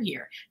humor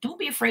here? Don't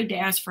be afraid to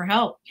ask for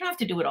help. You don't have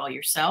to do it all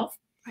yourself.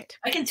 Right.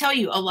 I can tell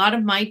you a lot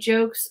of my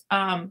jokes,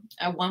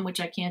 one which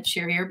I can't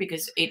share here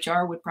because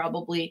HR would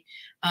probably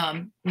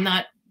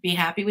not be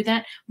happy with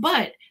that.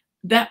 But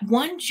that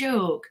one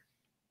joke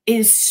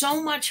is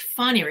so much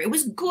funnier. It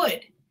was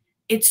good.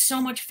 It's so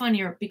much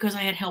funnier because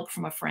I had help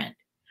from a friend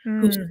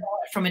who saw Mm.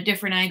 it from a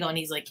different angle. And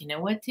he's like, you know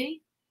what,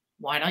 T?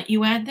 Why don't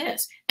you add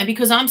this? And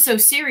because I'm so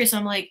serious,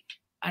 I'm like,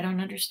 I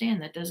don't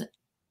understand. That doesn't.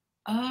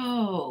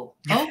 Oh,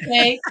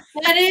 okay.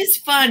 That is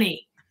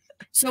funny.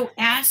 So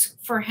ask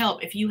for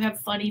help. If you have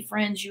funny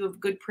friends, you have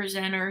good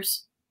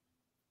presenters,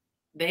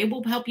 they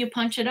will help you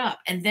punch it up.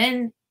 And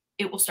then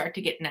it will start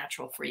to get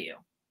natural for you.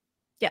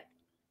 Yeah.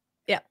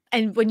 Yeah.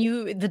 And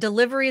the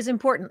delivery is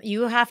important.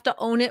 You have to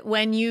own it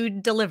when you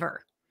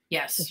deliver. If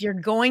Yes. you're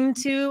going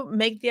to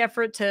make the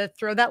effort to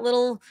throw that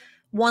little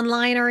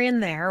one-liner in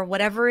there,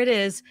 whatever it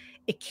is,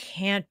 it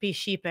can't be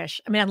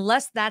sheepish. I mean,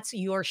 unless that's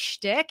your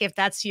shtick, if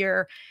that's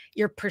your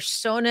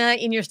persona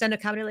in your stand-up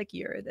comedy, like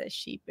you're the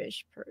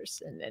sheepish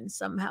person and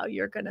somehow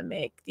you're gonna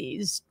make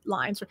these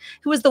lines.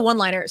 Who was the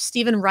one-liner?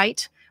 Stephen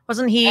Wright?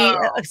 Wasn't he a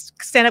Oh,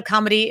 stand-up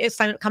comedy, a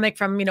stand-up comic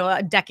from,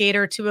 a decade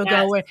or two ago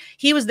yes. where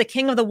he was the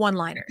king of the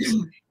one-liners?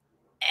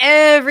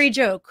 Every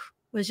joke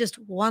was just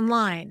one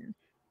line,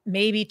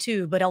 maybe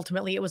two, but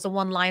ultimately it was a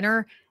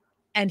one-liner,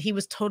 and he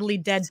was totally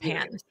deadpan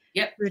Serious.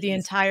 Yep. through the He's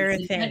entire a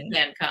thing.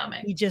 deadpan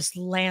comic. He just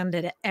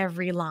landed at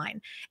every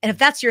line. And if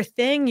that's your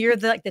thing, you're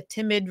the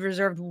timid,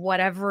 reserved,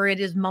 whatever it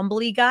is,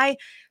 mumbly guy,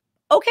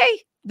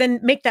 okay,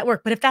 then make that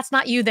work. But if that's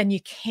not you, then you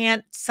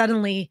can't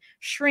suddenly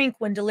shrink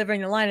when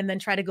delivering the line and then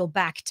try to go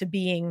back to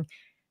being,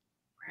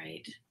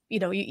 Right.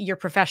 your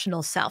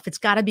professional self. It's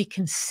gotta be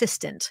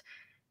consistent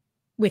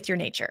with your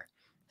nature.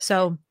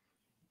 So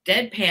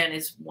Deadpan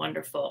is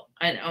wonderful.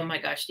 And oh my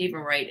gosh,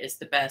 Stephen Wright is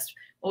the best.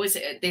 What was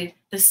it?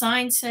 The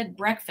sign said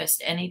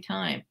breakfast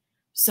anytime.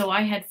 So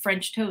I had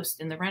French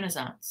toast in the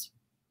Renaissance.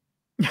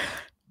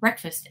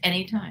 Breakfast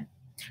anytime.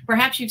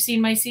 Perhaps you've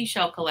seen my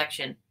seashell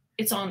collection.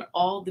 It's on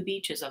all the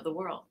beaches of the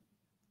world.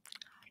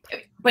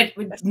 But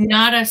yes.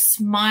 not a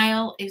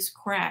smile is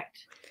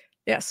cracked.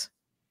 Yes.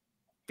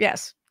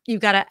 Yes.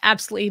 You've gotta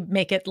absolutely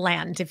make it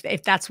land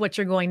if that's what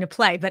you're going to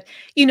play, but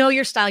you know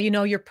your style, you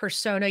know your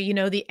persona, you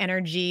know the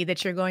energy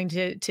that you're going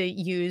to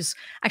use.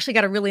 I actually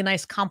got a really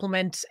nice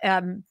compliment,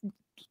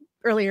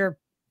 earlier,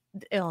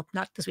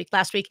 not this week,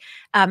 last week,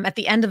 at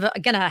the end of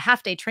again a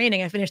half day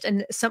training I finished,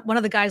 and one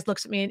of the guys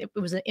looks at me, and it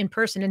was in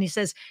person, and he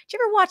says, "Did you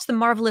ever watch The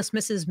Marvelous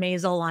Mrs.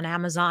 Maisel on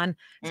Amazon?"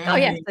 I said, "Oh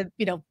yeah, Mhm.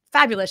 it's a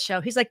fabulous show."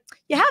 He's like,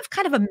 "You have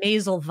kind of a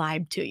Maisel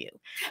vibe to you,"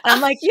 and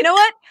I'm like, you know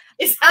what?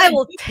 Is that I a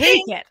will good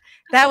take thing? it.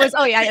 That was,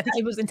 oh yeah, I think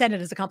it was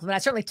intended as a compliment. I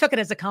certainly took it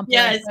as a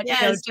compliment, Yes, but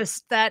yes.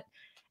 just that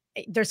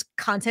there's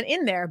content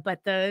in there,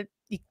 but to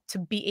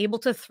be able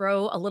to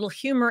throw a little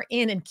humor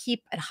in and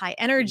keep it high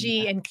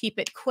energy Yeah. and keep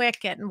it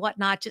quick and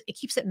whatnot, just it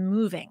keeps it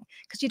moving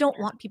because you don't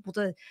want people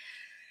to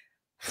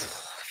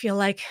feel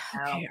like,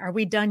 Wow. okay, are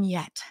we done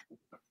yet?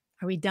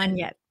 Are we done And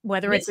yet?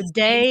 Whether it's a Mrs.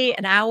 day, Maisel,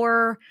 an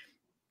hour,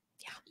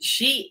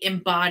 she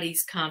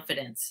embodies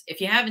confidence.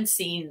 If you haven't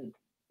seen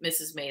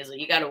Mrs. Maisel,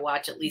 you got to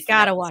watch at least an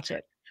gotta watch episode.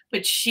 it.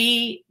 But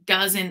she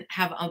doesn't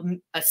have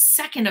a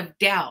second of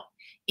doubt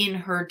in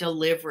her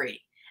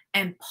delivery.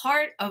 And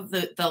part of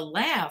the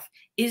laugh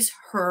is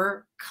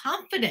her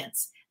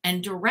confidence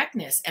and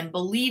directness and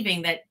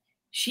believing that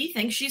she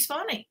thinks she's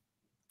funny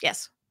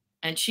Yes.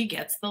 and she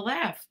gets the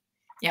laugh.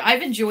 Yeah,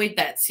 I've enjoyed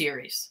that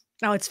series.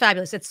 No, it's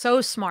fabulous. It's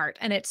so smart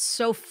and it's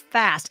so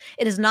fast.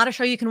 It is not a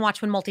show you can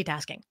watch when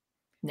multitasking.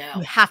 You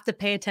No. have to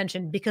pay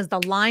attention because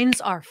the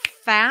lines are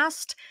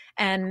fast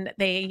and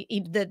the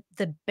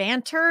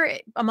banter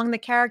among the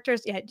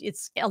characters, yeah,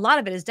 it's a lot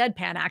of it is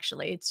deadpan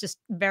actually. It's just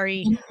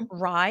very Mhm.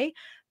 wry,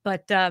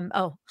 but,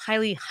 oh,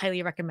 highly,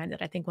 highly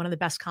recommended. I think one of the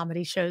best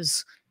comedy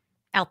shows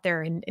out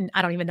there in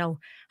I don't even know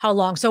how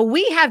long. So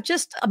we have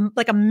just,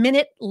 like a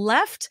minute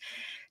left.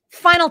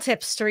 Final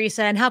tips,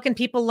 Teresa, and how can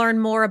people learn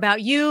more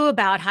about you,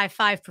 about High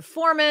Five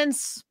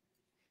Performance?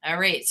 All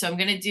right, so I'm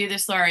going to do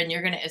this, Laura, and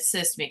you're going to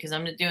assist me because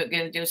I'm going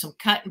to do some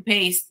cut and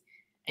paste,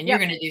 and you're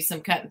Yep, going to do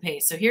some cut and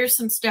paste. So here's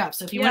some stuff.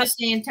 So if you want yep. to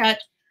stay in touch,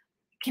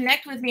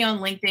 connect with me on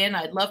LinkedIn.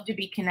 I'd love to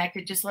be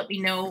connected. Just let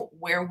me know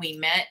where we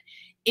met.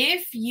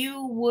 If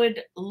you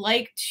would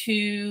like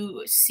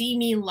to see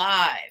me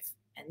live,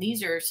 and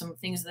these are some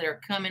things that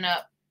are coming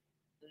up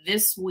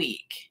this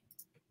week.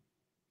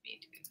 Let me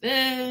do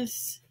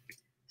this.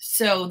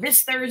 So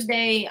this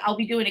Thursday, I'll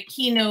be doing a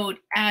keynote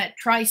at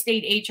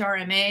Tri-State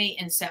HRMA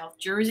in South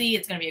Jersey.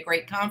 It's going to be a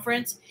great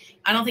conference.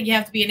 I don't think you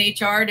have to be in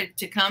HR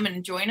to come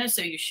and join us,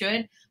 so you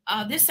should.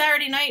 This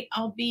Saturday night,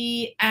 I'll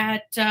be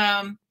at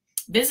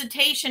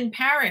Visitation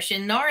Parish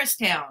in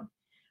Norristown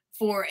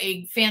for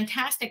a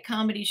fantastic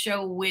comedy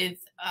show with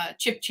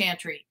Chip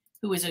Chantry,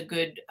 who is a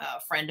good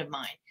friend of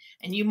mine.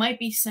 And you might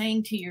be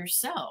saying to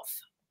yourself,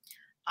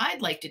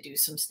 I'd like to do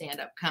some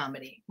stand-up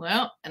comedy.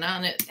 Well, and I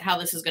don't know how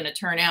this is going to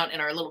turn out in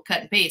our little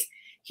cut and paste.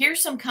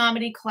 Here's some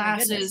comedy My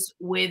goodness. classes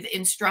with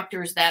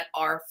instructors that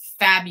are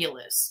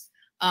fabulous.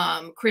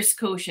 Chris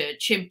Kosha,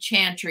 Chimp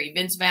Chantry,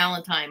 Vince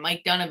Valentine,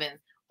 Mike Donovan,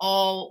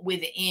 all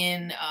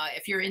within,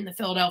 if you're in the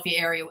Philadelphia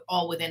area,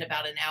 all within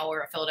about an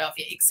hour of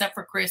Philadelphia, except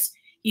for Chris.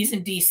 He's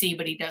in DC,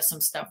 but he does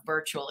some stuff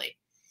virtually.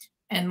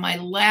 And my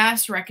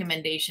last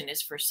recommendation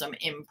is for some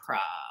improv.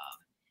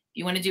 If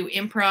you want to do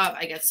improv,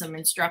 I got some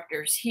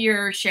instructors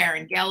here,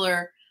 Sharon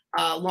Geller,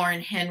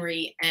 Lauren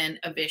Henry, and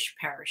Avish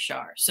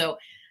Parashar. So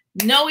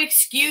no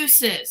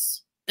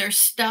excuses. There's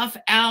stuff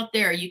out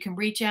there. You can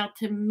reach out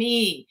to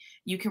me.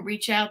 You can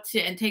reach out to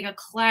and take a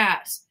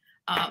class.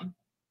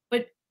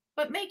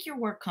 But make your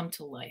work come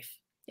to life.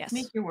 Yes.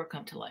 Make your work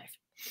come to life.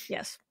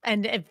 Yes.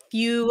 And if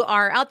you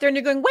are out there and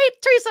you're going, wait,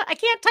 Teresa, I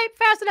can't type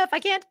fast enough. I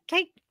can't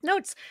take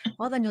notes.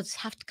 Well, then you'll just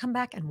have to come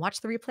back and watch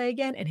the replay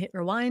again and hit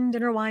rewind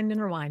and rewind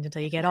and rewind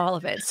until you get all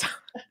of it. So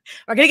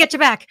we're going to get you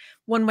back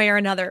one way or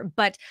another.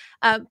 But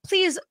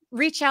please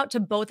reach out to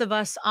both of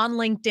us on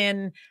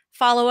LinkedIn.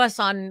 Follow us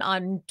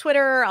on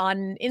Twitter,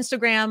 on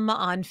Instagram,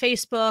 on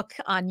Facebook,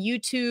 on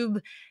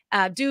YouTube.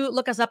 Do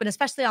look us up, and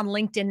especially on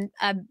LinkedIn.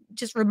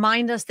 Just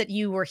remind us that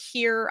you were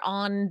here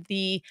on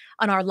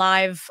our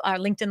live, our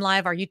LinkedIn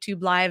live, our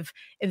YouTube live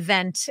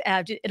event.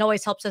 It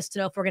always helps us to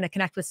know if we're going to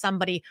connect with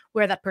somebody,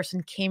 where that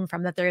person came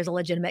from, that there is a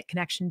legitimate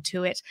connection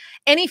to it.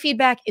 Any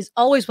feedback is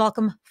always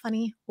welcome,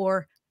 funny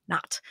or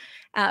not.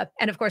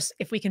 And of course,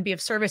 if we can be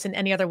of service in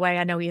any other way,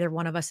 I know either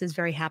one of us is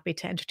very happy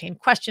to entertain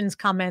questions,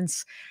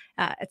 comments,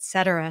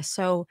 etc.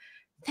 So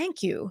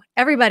thank you,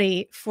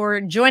 everybody,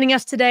 for joining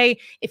us today.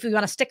 If you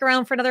want to stick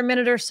around for another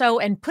minute or so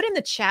and put in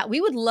the chat,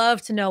 we would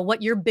love to know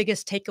what your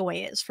biggest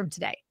takeaway is from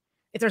today.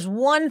 If there's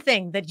one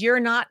thing that you're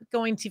not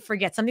going to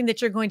forget, something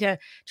that you're going to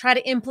try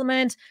to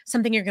implement,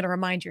 something you're going to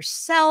remind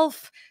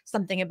yourself,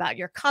 something about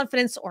your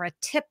confidence, or a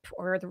tip,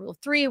 or the rule of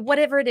three,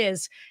 whatever it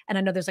is. And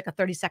I know there's like a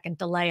 30-second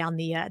delay on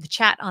the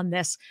chat on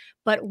this,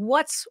 but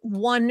what's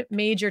one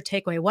major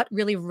takeaway? What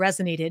really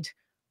resonated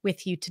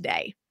with you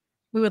today?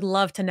 We would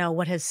love to know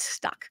what has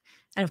stuck.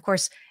 And of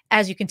course,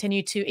 as you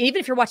continue to, even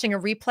if you're watching a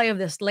replay of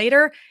this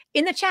later,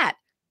 in the chat,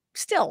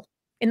 still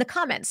in the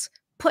comments,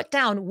 put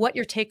down what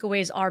your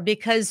takeaways are,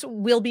 because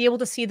we'll be able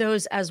to see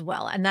those as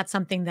well. And that's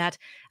something that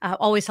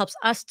always helps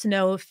us to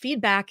know.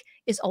 Feedback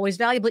is always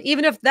valuable.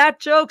 Even if that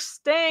joke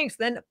stinks,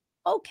 then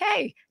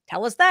okay,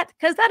 tell us that,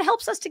 because that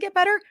helps us to get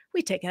better.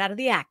 We take it out of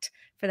the act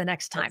for the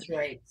next time. That's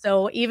right.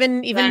 So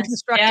even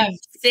constructive, yes,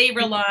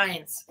 saber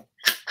lines.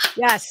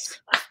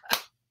 Yes.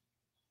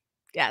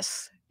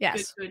 Yes.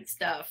 Yes. Good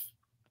stuff.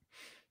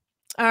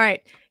 All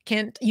right.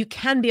 You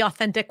can be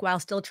authentic while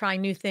still trying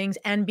new things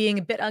and being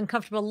a bit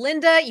uncomfortable.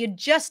 Linda, you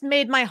just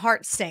made my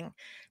heart sing,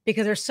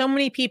 because there's so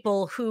many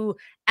people who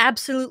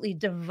absolutely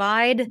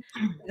divide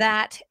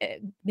that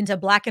into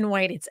black and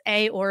white. It's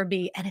A or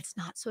B, and it's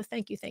not. So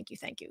thank you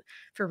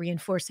for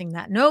reinforcing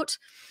that note.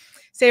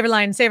 Saver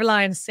lines,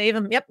 save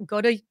them. Yep.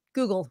 Go to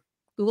Google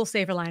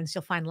saver lines.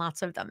 You'll find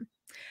lots of them.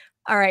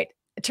 All right.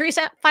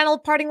 Teresa, final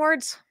parting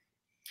words?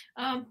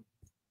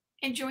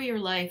 Enjoy your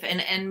life.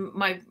 And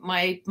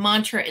my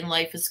mantra in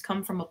life is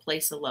come from a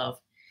place of love.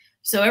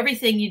 So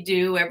everything you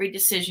do, every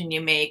decision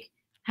you make,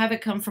 have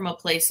it come from a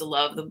place of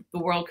love. The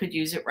world could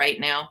use it right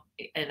now,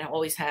 and it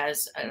always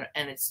has,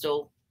 and it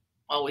still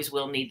always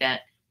will need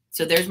that.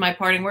 So there's my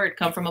parting word: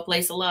 come from a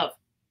place of love.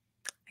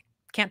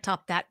 Can't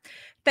top that.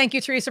 Thank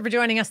you, Teresa, for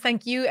joining us.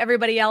 Thank you,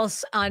 everybody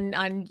else on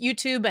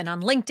YouTube and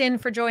on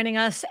LinkedIn, for joining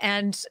us.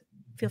 And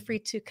feel free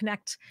to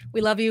connect. We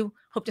love you.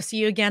 Hope to see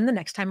you again the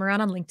next time around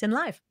on LinkedIn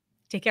Live.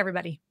 Take care,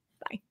 everybody.